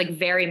girl. That's like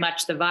very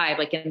much the vibe,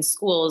 like in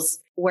schools.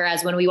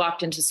 Whereas when we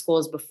walked into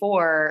schools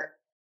before,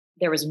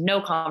 there was no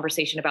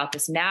conversation about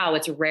this. Now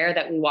it's rare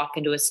that we walk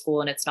into a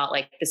school and it's not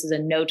like, this is a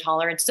no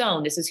tolerance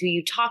zone. This is who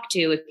you talk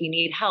to if you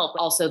need help.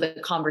 Also the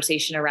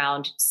conversation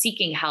around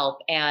seeking help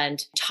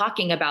and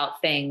talking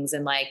about things.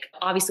 And like,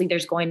 obviously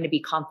there's going to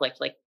be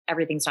conflict. Like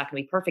everything's not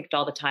going to be perfect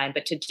all the time,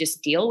 but to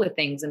just deal with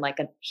things in like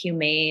a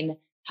humane,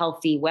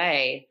 healthy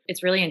way.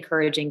 It's really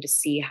encouraging to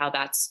see how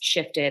that's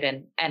shifted.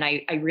 And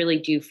I really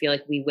do feel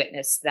like we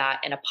witnessed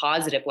that in a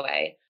positive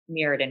way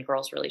mirrored in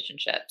girls'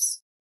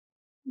 relationships.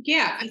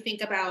 Yeah, I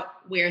think about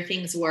where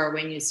things were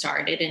when you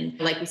started. And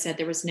like we said,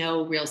 there was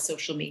no real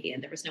social media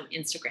and there was no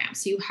Instagram.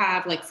 So you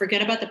have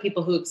forget about the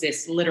people who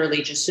exist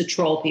literally just to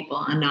troll people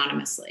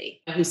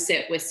anonymously, who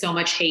sit with so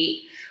much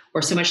hate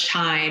or so much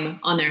time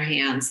on their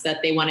hands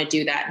that they want to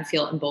do that and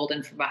feel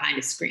emboldened from behind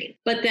a screen.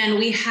 But then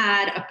we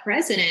had a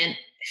president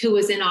who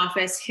was in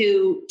office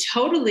who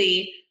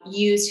totally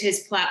used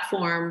his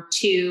platform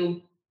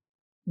to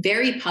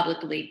very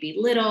publicly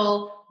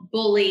belittle,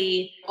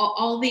 bully,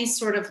 all these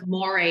sort of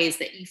mores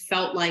that you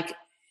felt like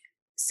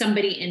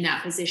somebody in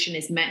that position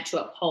is meant to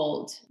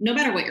uphold, no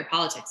matter what your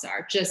politics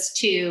are, just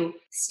to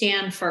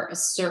stand for a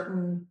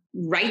certain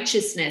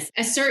righteousness,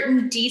 a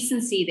certain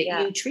decency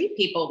that you treat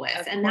people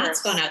with. And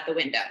that's gone out the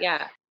window.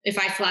 Yeah. If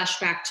I flash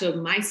back to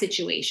my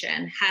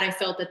situation, had I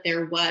felt that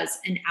there was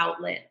an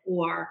outlet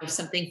or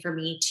something for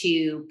me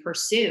to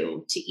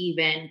pursue to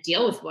even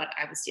deal with what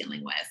I was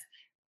dealing with,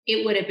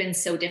 it would have been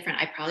so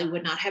different. I probably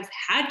would not have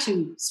had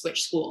to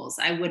switch schools.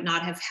 I would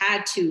not have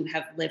had to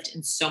have lived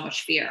in so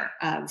much fear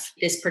of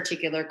this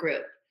particular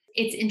group.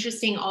 It's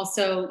interesting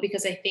also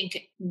because I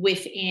think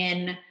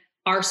within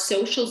our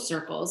social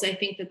circles, I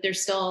think that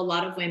there's still a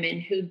lot of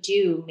women who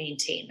do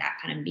maintain that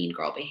kind of mean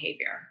girl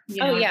behavior.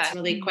 It's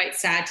really quite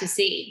sad to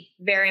see.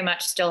 Very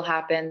much still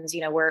happens.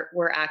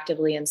 We're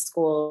actively in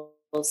schools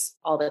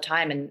all the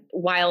time. And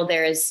while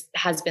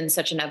has been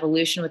such an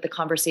evolution with the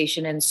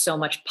conversation and so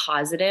much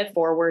positive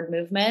forward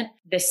movement,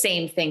 the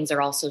same things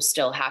are also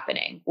still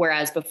happening.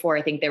 Whereas before,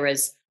 I think there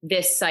was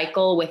this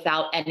cycle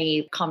without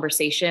any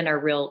conversation or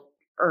real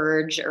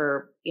urge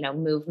or,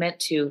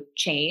 movement to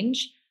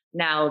change.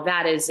 Now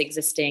that is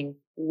existing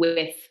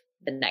with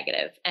the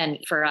negative. And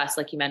for us,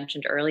 like you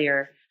mentioned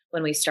earlier,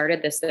 when we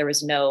started this, there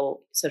was no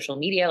social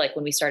media. Like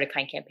when we started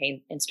Kind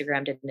Campaign,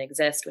 Instagram didn't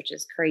exist, which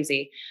is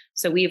crazy.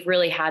 So we've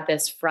really had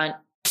this front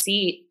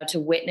see, to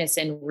witness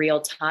in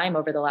real time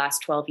over the last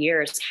 12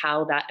 years,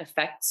 how that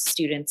affects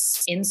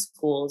students in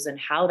schools and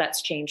how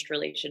that's changed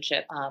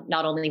relationship,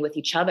 not only with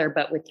each other,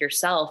 but with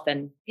yourself.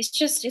 And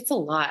it's a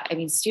lot. I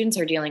mean, students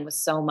are dealing with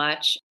so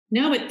much.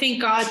 No, but thank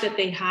God that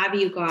they have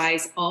you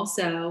guys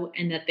also,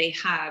 and that they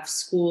have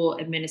school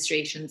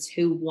administrations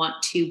who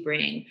want to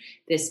bring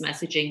this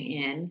messaging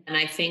in. And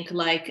I think,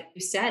 like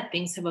you said,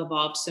 things have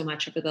evolved so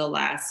much over the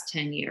last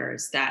 10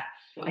 years that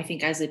I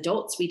think as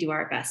adults, we do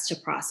our best to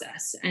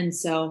process. And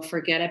so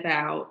forget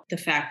about the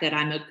fact that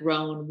I'm a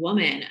grown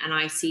woman and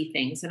I see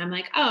things and I'm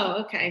like,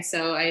 oh, okay,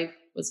 so I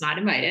was not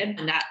invited.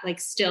 And that like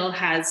still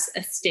has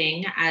a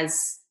sting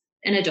as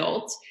an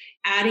adult.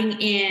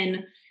 Adding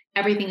in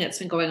everything that's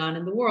been going on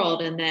in the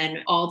world, and then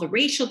all the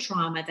racial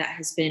trauma that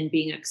has been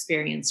being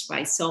experienced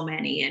by so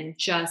many, and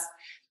just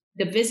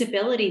the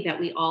visibility that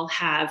we all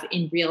have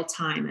in real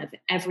time of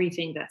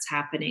everything that's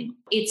happening.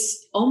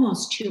 It's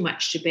almost too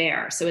much to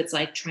bear. So it's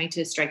like trying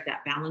to strike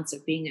that balance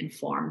of being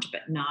informed,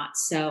 but not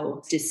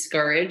so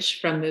discouraged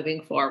from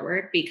moving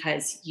forward,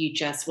 because you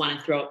just want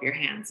to throw up your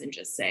hands and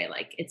just say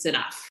like, it's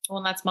enough. Well,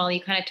 and that's Molly,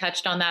 you kind of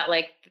touched on that.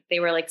 Like they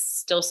were like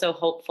still so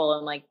hopeful,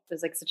 and like, it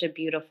was like such a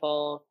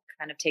beautiful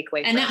kind of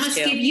takeaway. And that must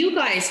give you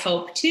guys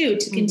hope too,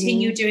 to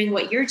continue doing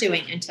what you're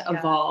doing and to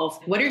evolve.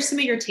 What are some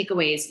of your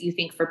takeaways you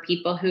think for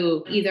people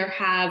who either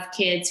have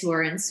kids who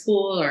are in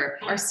school or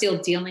are still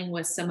dealing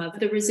with some of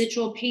the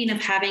residual pain of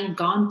having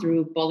gone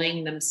through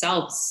bullying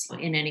themselves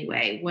in any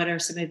way? What are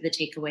some of the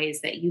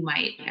takeaways that you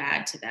might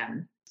add to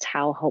them?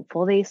 How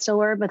hopeful they still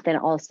were, but then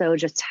also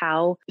just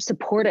how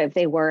supportive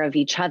they were of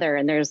each other.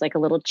 And there's like a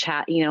little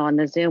chat, on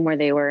the Zoom where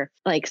they were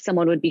like,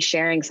 someone would be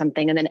sharing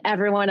something and then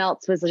everyone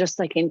else was just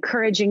like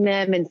encouraging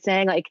them and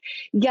saying like,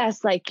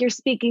 yes, like you're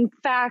speaking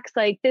facts,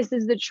 like this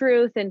is the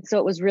truth. And so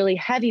it was really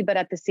heavy, but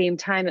at the same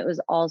time, it was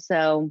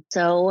also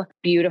so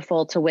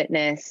beautiful to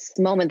witness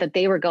the moment that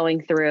they were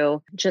going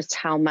through, just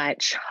how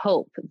much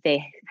hope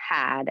they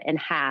had and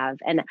have,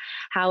 and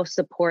how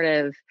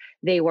supportive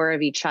they were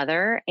of each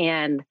other.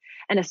 And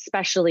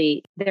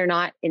especially they're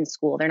not in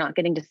school. They're not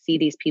getting to see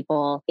these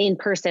people in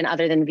person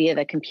other than via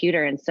the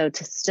computer. And so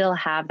to still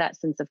have that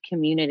sense of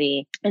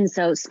community. And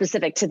so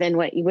specific to then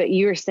what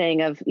you were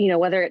saying of,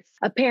 whether it's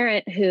a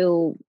parent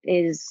who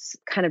is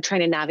kind of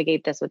trying to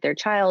navigate this with their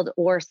child,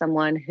 or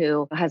someone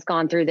who has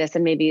gone through this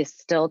and maybe is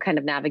still kind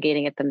of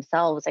navigating it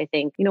themselves. I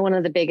think, one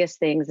of the biggest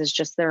things is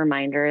just the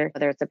reminder,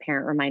 whether it's a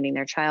parent reminding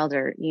their child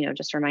or,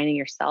 just reminding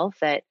yourself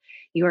that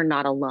you are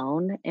not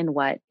alone in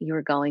what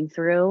you're going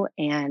through,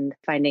 and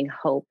finding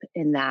hope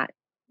in that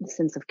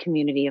sense of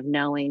community of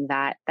knowing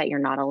that you're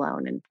not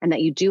alone, and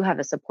that you do have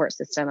a support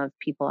system of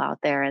people out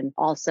there. And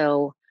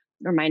also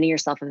reminding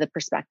yourself of the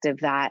perspective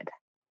that,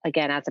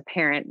 again, as a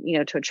parent,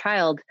 to a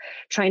child,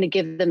 trying to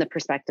give them the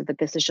perspective that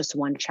this is just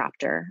one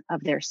chapter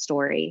of their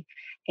story.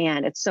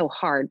 And it's so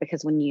hard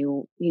because when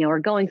you are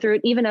going through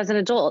it, even as an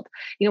adult,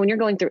 when you're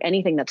going through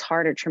anything that's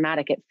hard or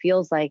traumatic, it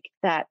feels like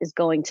that is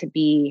going to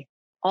be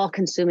all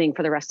consuming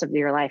for the rest of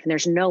your life. And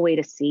there's no way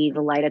to see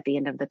the light at the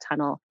end of the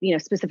tunnel.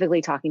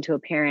 Specifically talking to a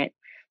parent,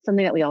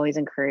 something that we always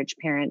encourage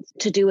parents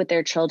to do with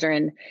their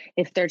children,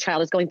 if their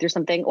child is going through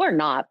something or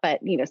not, but,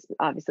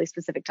 obviously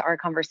specific to our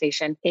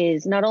conversation,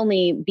 is not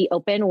only be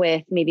open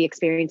with maybe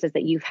experiences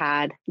that you've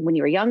had when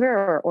you were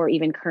younger or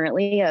even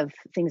currently of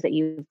things that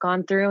you've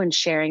gone through, and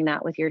sharing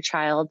that with your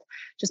child,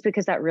 just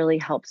because that really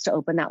helps to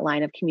open that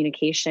line of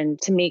communication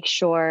to make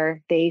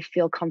sure they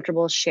feel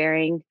comfortable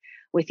sharing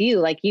with you.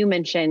 Like you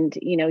mentioned,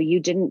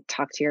 you didn't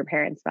talk to your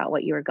parents about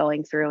what you were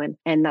going through.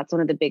 And that's one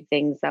of the big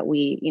things that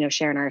we,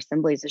 share in our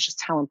assemblies, is just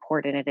how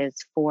important it is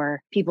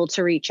for people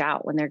to reach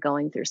out when they're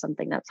going through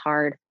something that's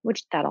hard,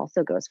 which that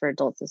also goes for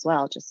adults as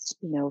well. Just,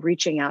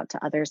 reaching out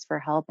to others for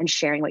help and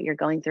sharing what you're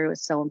going through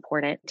is so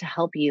important to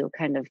help you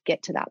kind of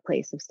get to that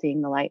place of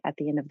seeing the light at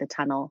the end of the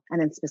tunnel. And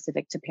then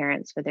specific to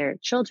parents for their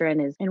children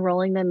is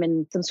enrolling them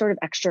in some sort of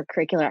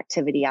extracurricular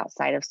activity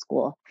outside of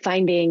school,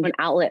 finding an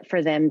outlet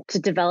for them to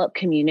develop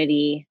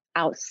community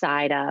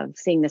outside of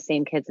seeing the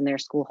same kids in their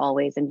school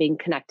hallways and being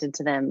connected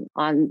to them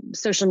on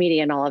social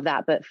media and all of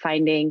that, but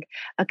finding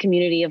a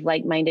community of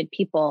like-minded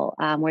people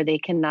where they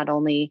can not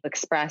only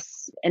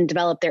express and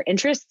develop their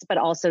interests, but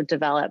also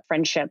develop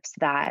friendships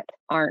that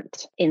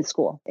aren't in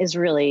school is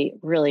really,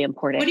 really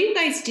important. What do you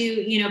guys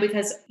do,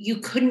 because you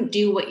couldn't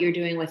do what you're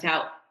doing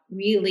without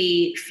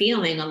really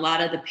feeling a lot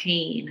of the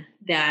pain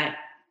that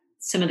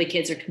some of the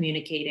kids are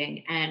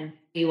communicating, and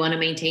you want to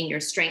maintain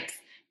your strength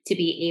to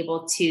be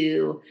able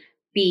to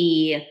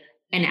be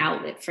an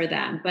outlet for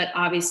them. But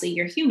obviously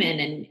you're human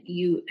and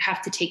you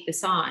have to take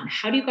this on.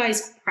 How do you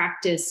guys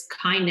practice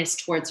kindness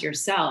towards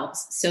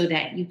yourselves so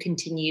that you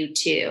continue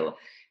to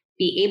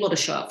be able to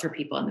show up for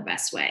people in the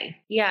best way?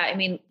 Yeah. I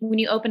mean, when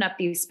you open up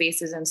these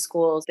spaces in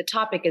schools, the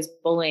topic is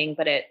bullying,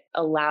 but it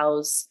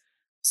allows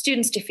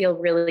students to feel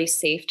really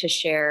safe to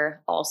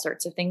share all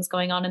sorts of things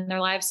going on in their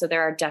lives. So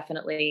there are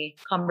definitely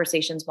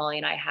conversations Molly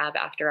and I have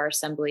after our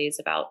assemblies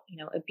about,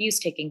 abuse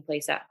taking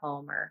place at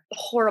home or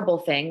horrible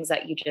things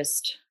that you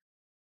just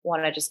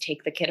want to just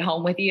take the kid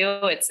home with you.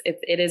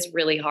 It is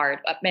really hard.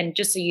 And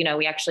just so you know,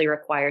 we actually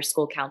require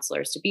school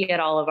counselors to be at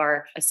all of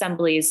our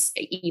assemblies,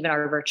 even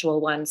our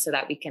virtual ones, so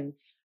that we can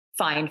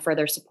find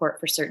further support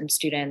for certain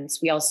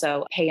students. We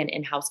also pay an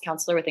in-house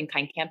counselor within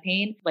Kind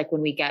Campaign, like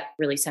when we get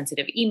really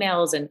sensitive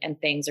emails and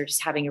things, or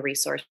just having a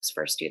resource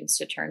for students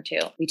to turn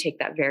to. We take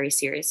that very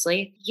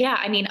seriously. Yeah,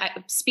 I mean,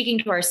 speaking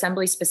to our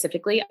assembly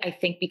specifically, I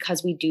think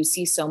because we do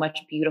see so much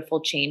beautiful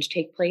change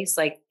take place,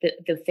 like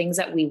the things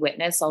that we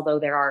witness, although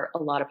there are a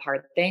lot of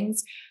hard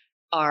things,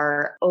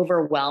 are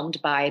overwhelmed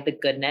by the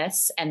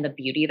goodness and the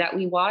beauty that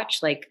we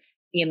watch. Like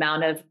the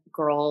amount of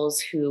girls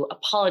who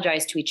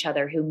apologize to each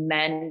other, who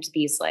mend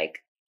these like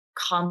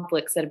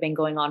conflicts that have been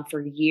going on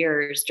for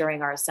years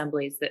during our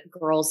assemblies, that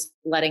girls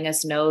letting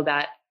us know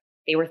that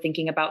they were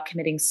thinking about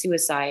committing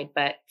suicide,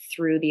 but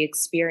through the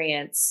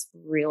experience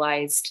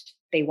realized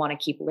they want to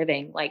keep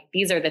living. Like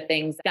these are the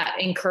things that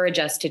encourage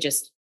us to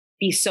just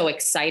be so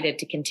excited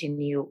to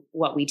continue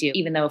what we do,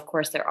 even though of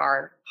course there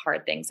are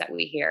hard things that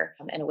we hear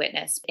and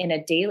witness in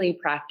a daily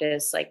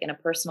practice, like in a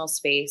personal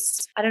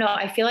space. I don't know.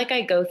 I feel like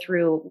I go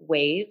through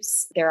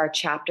waves. There are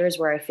chapters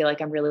where I feel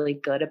like I'm really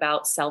good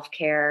about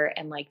self-care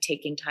and like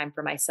taking time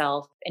for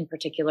myself. In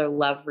particular,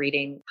 love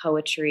reading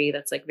poetry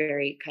that's like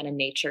very kind of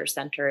nature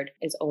centered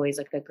is always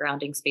like a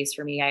grounding space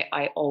for me.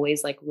 I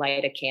always like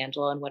light a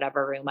candle in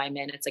whatever room I'm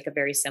in. It's like a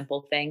very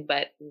simple thing,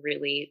 but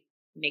really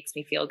makes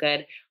me feel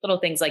good. Little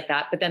things like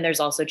that. But then there's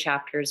also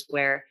chapters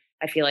where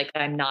I feel like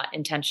I'm not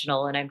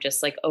intentional and I'm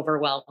just like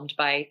overwhelmed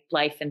by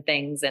life and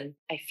things. And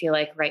I feel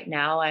like right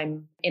now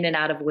I'm in and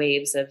out of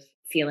waves of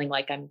feeling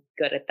like I'm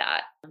good at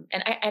that.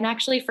 And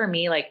actually for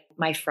me, like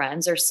my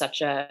friends are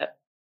such a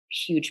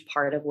huge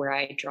part of where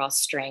I draw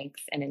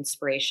strength and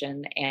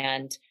inspiration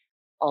and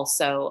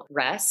also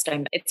rest.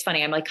 It's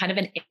funny. I'm like kind of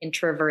an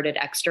introverted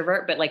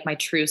extrovert, but like my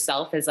true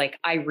self is like,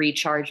 I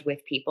recharge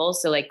with people.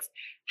 So like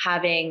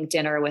having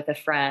dinner with a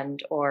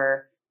friend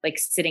or like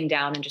sitting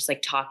down and just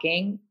like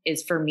talking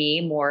is for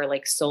me more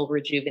like soul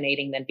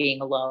rejuvenating than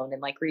being alone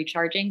and like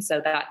recharging.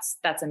 So that's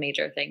a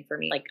major thing for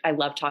me. Like I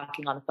love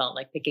talking on the phone,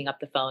 like picking up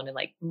the phone, and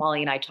like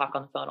Molly and I talk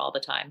on the phone all the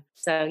time.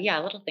 So yeah,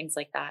 little things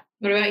like that.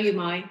 What about you,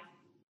 Molly?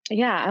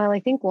 Yeah,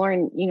 I think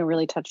Lauren,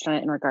 really touched on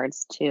it in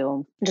regards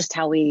to just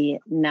how we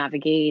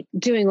navigate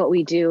doing what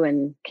we do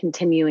and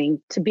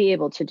continuing to be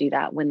able to do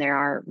that when there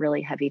are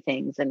really heavy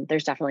things. And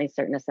there's definitely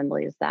certain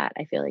assemblies that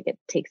I feel like it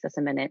takes us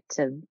a minute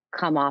to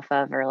come off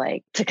of or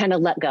like to kind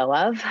of let go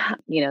of.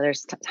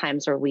 There's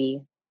times where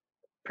we,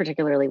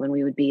 particularly when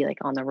we would be like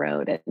on the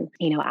road and,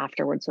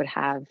 afterwards would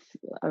have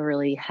a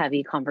really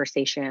heavy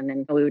conversation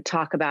and we would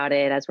talk about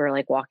it as we're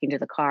like walking to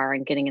the car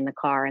and getting in the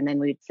car. And then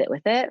we'd sit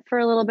with it for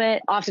a little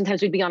bit.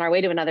 Oftentimes we'd be on our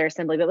way to another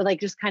assembly, but would like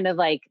just kind of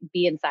like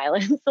be in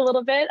silence a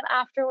little bit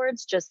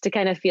afterwards, just to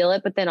kind of feel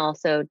it, but then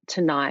also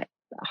to not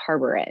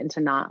harbor it and to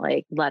not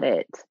like let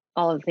it,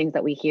 all of the things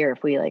that we hear,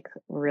 if we like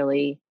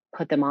really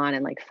put them on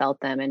and like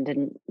felt them and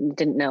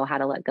didn't know how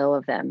to let go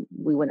of them,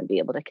 we wouldn't be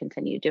able to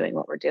continue doing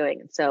what we're doing.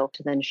 And so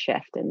to then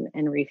shift and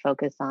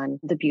refocus on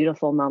the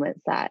beautiful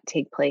moments that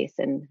take place.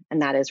 And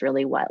that is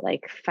really what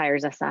like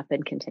fires us up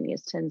and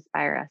continues to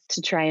inspire us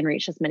to try and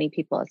reach as many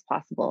people as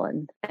possible.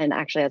 And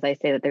actually, as I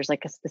say that there's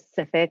like a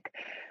specific,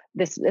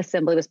 this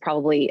assembly was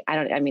probably,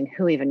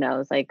 who even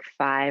knows, like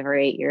 5 or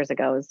 8 years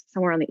ago, it was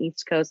somewhere on the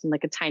East Coast in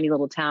like a tiny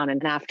little town.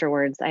 And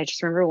afterwards, I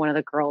just remember one of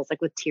the girls,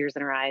 like with tears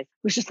in her eyes,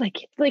 was just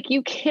like,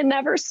 you can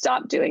never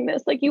stop doing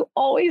this. Like, you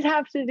always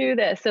have to do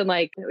this. And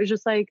like, it was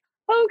just like,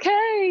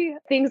 okay,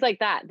 things like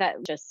that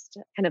just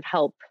kind of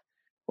help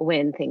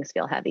when things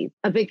feel heavy.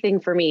 A big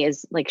thing for me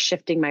is like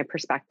shifting my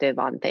perspective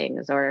on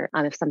things, or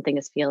if something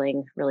is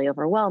feeling really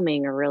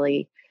overwhelming or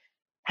really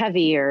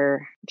heavy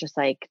or just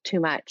like too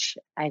much,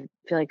 I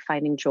feel like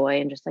finding joy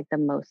in just like the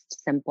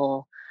most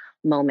simple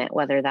moment,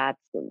 whether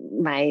that's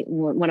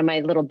one of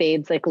my little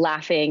babes like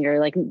laughing or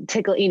like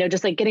tickle,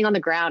 just like getting on the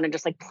ground and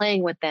just like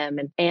playing with them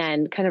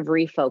and kind of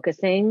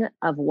refocusing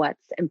of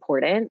what's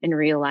important and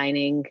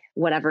realigning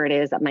whatever it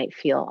is that might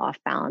feel off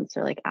balance,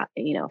 or like,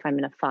 if I'm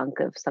in a funk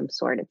of some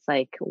sort, it's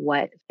like,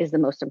 what is the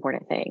most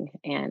important thing?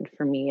 And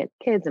for me, it's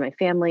kids and my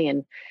family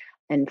and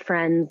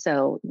friends.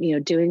 So,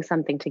 doing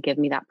something to give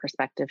me that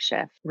perspective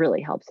shift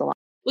really helps a lot.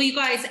 Well, you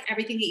guys,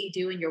 everything that you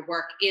do in your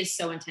work is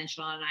so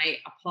intentional, and I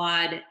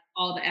applaud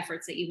all the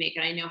efforts that you make.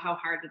 And I know how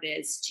hard it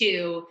is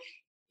too,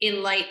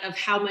 in light of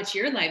how much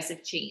your lives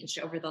have changed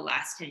over the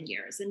last 10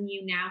 years. And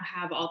you now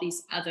have all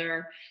these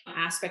other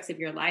aspects of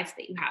your life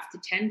that you have to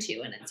tend to.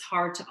 And it's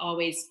hard to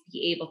always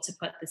be able to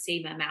put the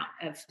same amount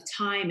of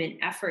time and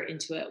effort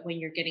into it when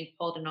you're getting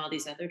pulled in all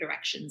these other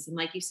directions. And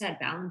like you said,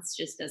 balance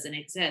just doesn't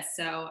exist.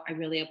 So I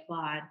really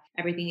applaud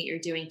everything that you're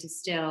doing to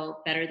still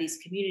better these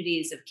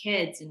communities of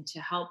kids and to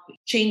help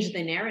change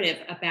the narrative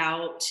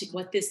about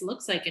what this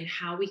looks like and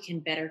how we can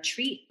better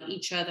treat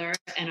each other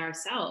and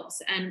ourselves.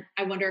 And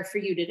I wonder for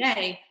you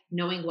today,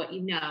 knowing what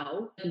you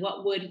know,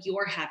 what would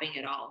your having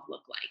it all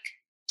look like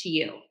to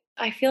you?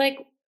 I feel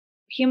like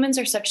humans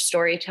are such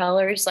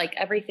storytellers. Like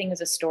everything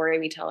is a story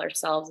we tell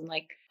ourselves. And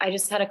like, I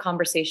just had a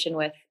conversation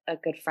with a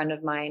good friend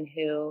of mine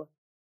who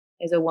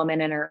is a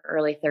woman in her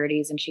early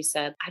 30s. And she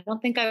said, I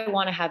don't think I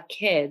want to have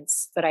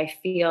kids, but I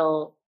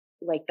feel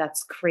like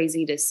that's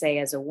crazy to say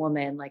as a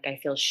woman. Like I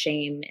feel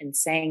shame in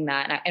saying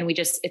that. And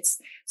it's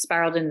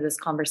spiraled into this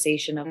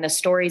conversation of the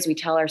stories we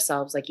tell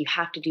ourselves, like you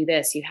have to do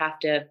this, you have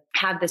to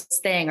have this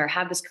thing or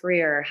have this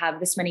career or have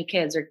this many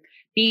kids or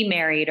be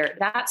married, or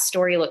that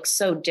story looks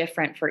so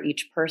different for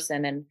each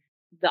person. And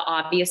the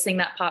obvious thing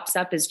that pops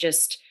up is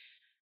just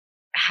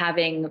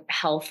having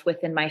health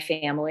within my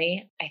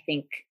family, I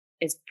think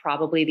is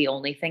probably the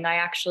only thing I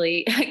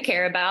actually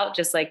care about,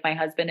 just like my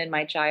husband and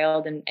my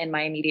child and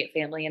my immediate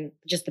family and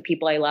just the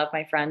people I love,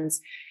 my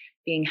friends,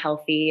 being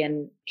healthy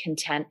and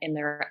content in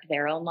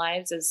their own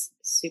lives is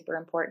super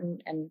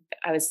important. And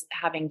I was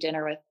having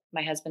dinner with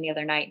my husband the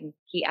other night and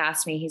he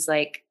asked me, he's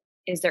like,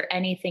 is there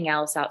anything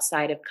else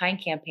outside of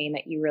Kind Campaign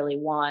that you really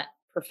want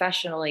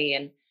professionally?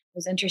 And it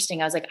was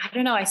interesting. I was like, I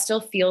don't know. I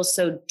still feel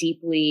so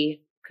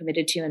deeply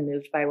committed to and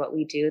moved by what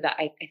we do that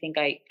I think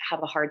I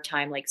have a hard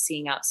time like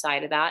seeing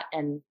outside of that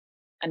and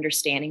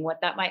understanding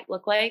what that might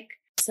look like.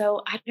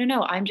 So I don't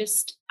know. I'm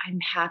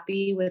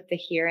happy with the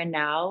here and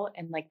now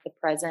and like the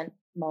present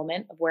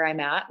moment of where I'm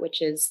at,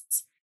 which is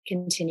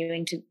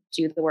continuing to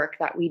do the work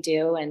that we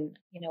do and,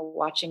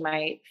 watching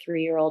my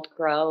 3-year-old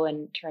grow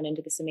and turn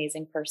into this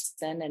amazing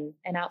person.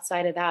 And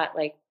outside of that,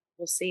 like,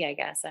 we'll see, I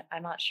guess.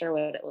 I'm not sure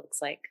what it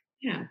looks like.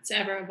 Yeah. It's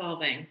ever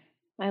evolving.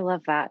 I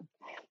love that.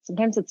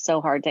 Sometimes it's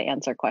so hard to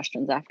answer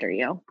questions after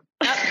you.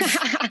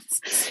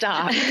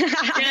 Stop. You're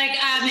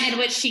like, and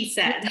what she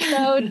said.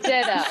 So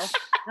ditto.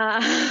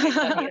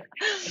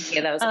 Thank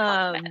you. That was a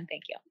compliment.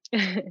 Thank you.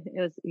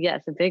 It was,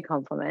 yes, a big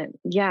compliment.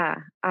 Yeah.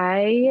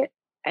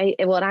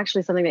 Well, and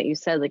actually something that you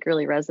said like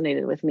really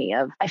resonated with me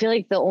I feel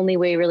like the only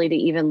way really to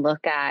even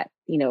look at,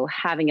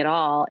 having it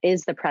all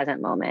is the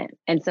present moment.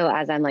 And so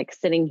as I'm like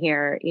sitting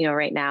here,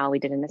 right now, we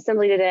did an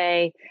assembly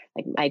today.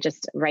 Like I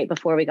just, right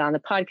before we got on the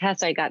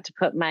podcast, I got to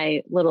put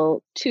my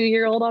little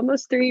 2-year-old,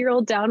 almost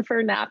 3-year-old down for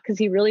a nap because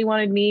he really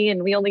wanted me.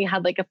 And we only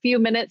had like a few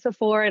minutes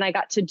before and I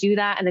got to do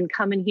that and then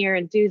come in here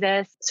and do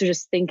this. So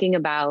just thinking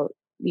about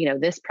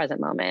this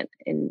present moment.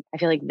 And I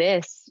feel like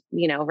this,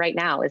 right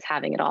now is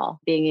having it all,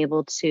 being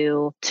able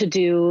to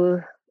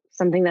do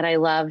something that I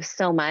love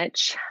so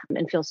much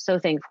and feel so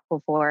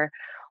thankful for,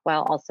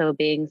 while also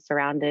being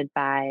surrounded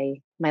by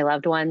my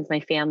loved ones, my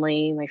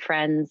family, my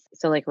friends.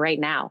 So like right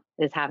now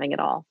is having it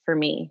all for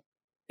me.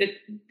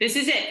 This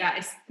is it,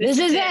 guys. This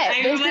is it.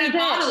 I want to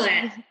bottle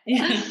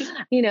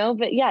it.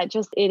 But yeah,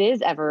 it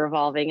is ever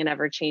evolving and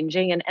ever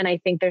changing. And I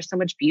think there's so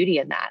much beauty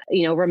in that,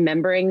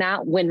 remembering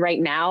that when right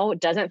now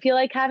doesn't feel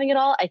like having it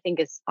all, I think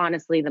is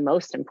honestly the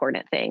most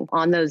important thing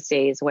on those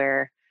days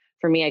where,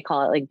 for me, I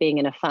call it like being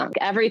in a funk.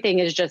 Everything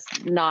is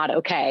just not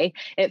okay.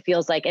 It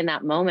feels like in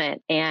that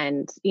moment.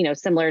 And,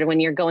 similar to when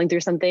you're going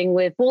through something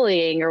with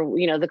bullying or,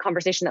 the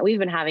conversation that we've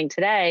been having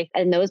today,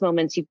 in those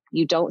moments,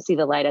 you don't see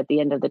the light at the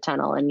end of the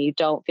tunnel and you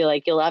don't feel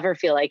like you'll ever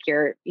feel like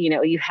you're,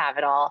 you have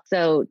it all.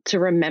 So to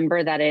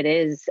remember that it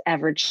is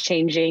ever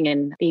changing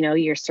and,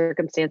 your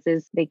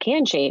circumstances, they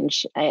can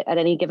change at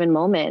any given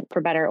moment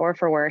for better or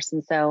for worse.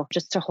 And so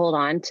just to hold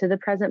on to the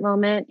present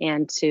moment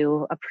and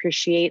to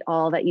appreciate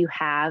all that you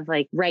have,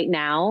 like right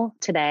now,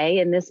 today,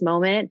 in this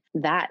moment,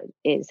 that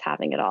is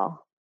having it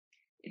all.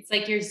 It's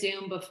like your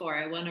Zoom before.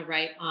 I want to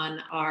write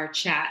on our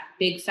chat,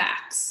 big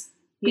facts.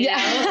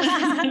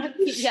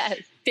 Yes.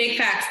 Big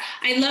facts.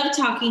 I love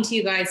talking to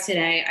you guys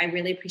today. I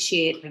really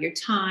appreciate your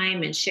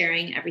time and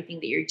sharing everything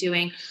that you're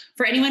doing.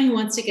 For anyone who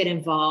wants to get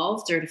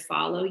involved or to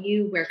follow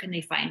you, where can they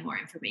find more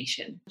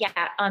information? Yeah,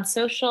 on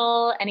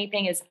social,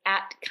 anything is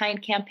at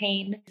Kind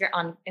Campaign. If you're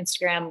on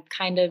Instagram,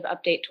 kind of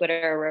update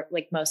Twitter. We're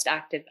like most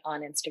active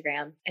on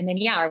Instagram. And then,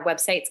 our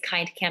website's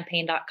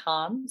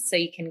kindcampaign.com. So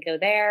you can go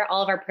there.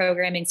 All of our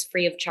programming is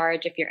free of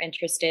charge if you're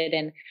interested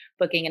in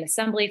booking an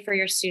assembly for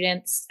your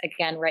students.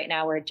 Again, right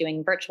now we're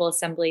doing virtual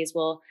assemblies.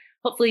 We'll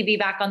hopefully be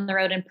back on the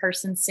road in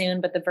person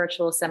soon, but the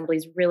virtual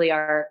assemblies really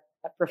are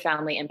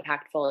profoundly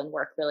impactful and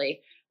work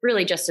really,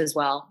 really just as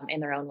well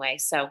in their own way.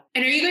 So,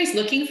 and are you guys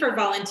looking for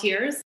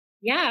volunteers?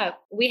 Yeah,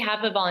 we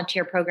have a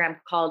volunteer program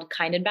called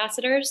Kind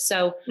Ambassadors.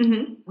 So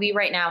we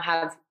right now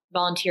have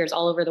volunteers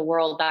all over the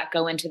world that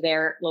go into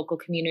their local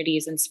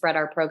communities and spread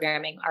our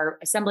programming, our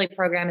assembly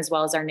program, as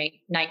well as our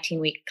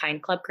 19-week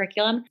Kind Club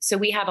curriculum. So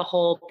we have a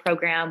whole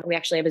program. We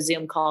actually have a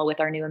Zoom call with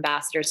our new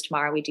ambassadors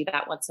tomorrow. We do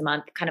that once a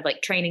month, kind of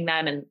like training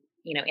them and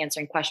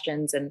answering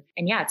questions. And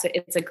yeah,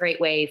 it's a great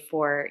way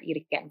for you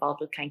to get involved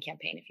with Kind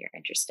Campaign if you're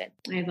interested.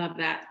 I love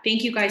that.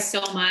 Thank you guys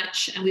so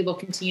much. And we will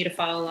continue to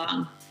follow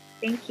along.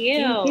 Thank you.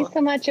 Thank you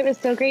so much. It was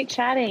so great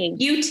chatting.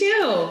 You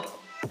too.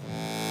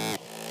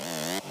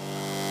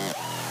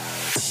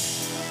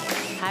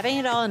 Having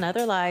It All and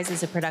Other Lies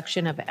is a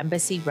production of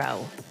Embassy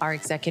Row. Our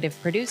executive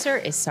producer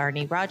is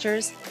Sarni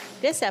Rogers.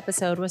 This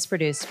episode was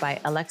produced by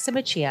Alexa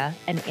Machia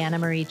and Anna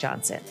Marie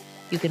Johnson.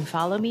 You can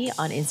follow me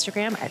on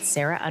Instagram at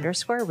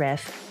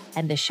Sarah_Riff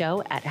and the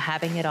show at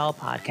Having It All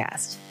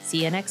Podcast.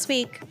 See you next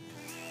week.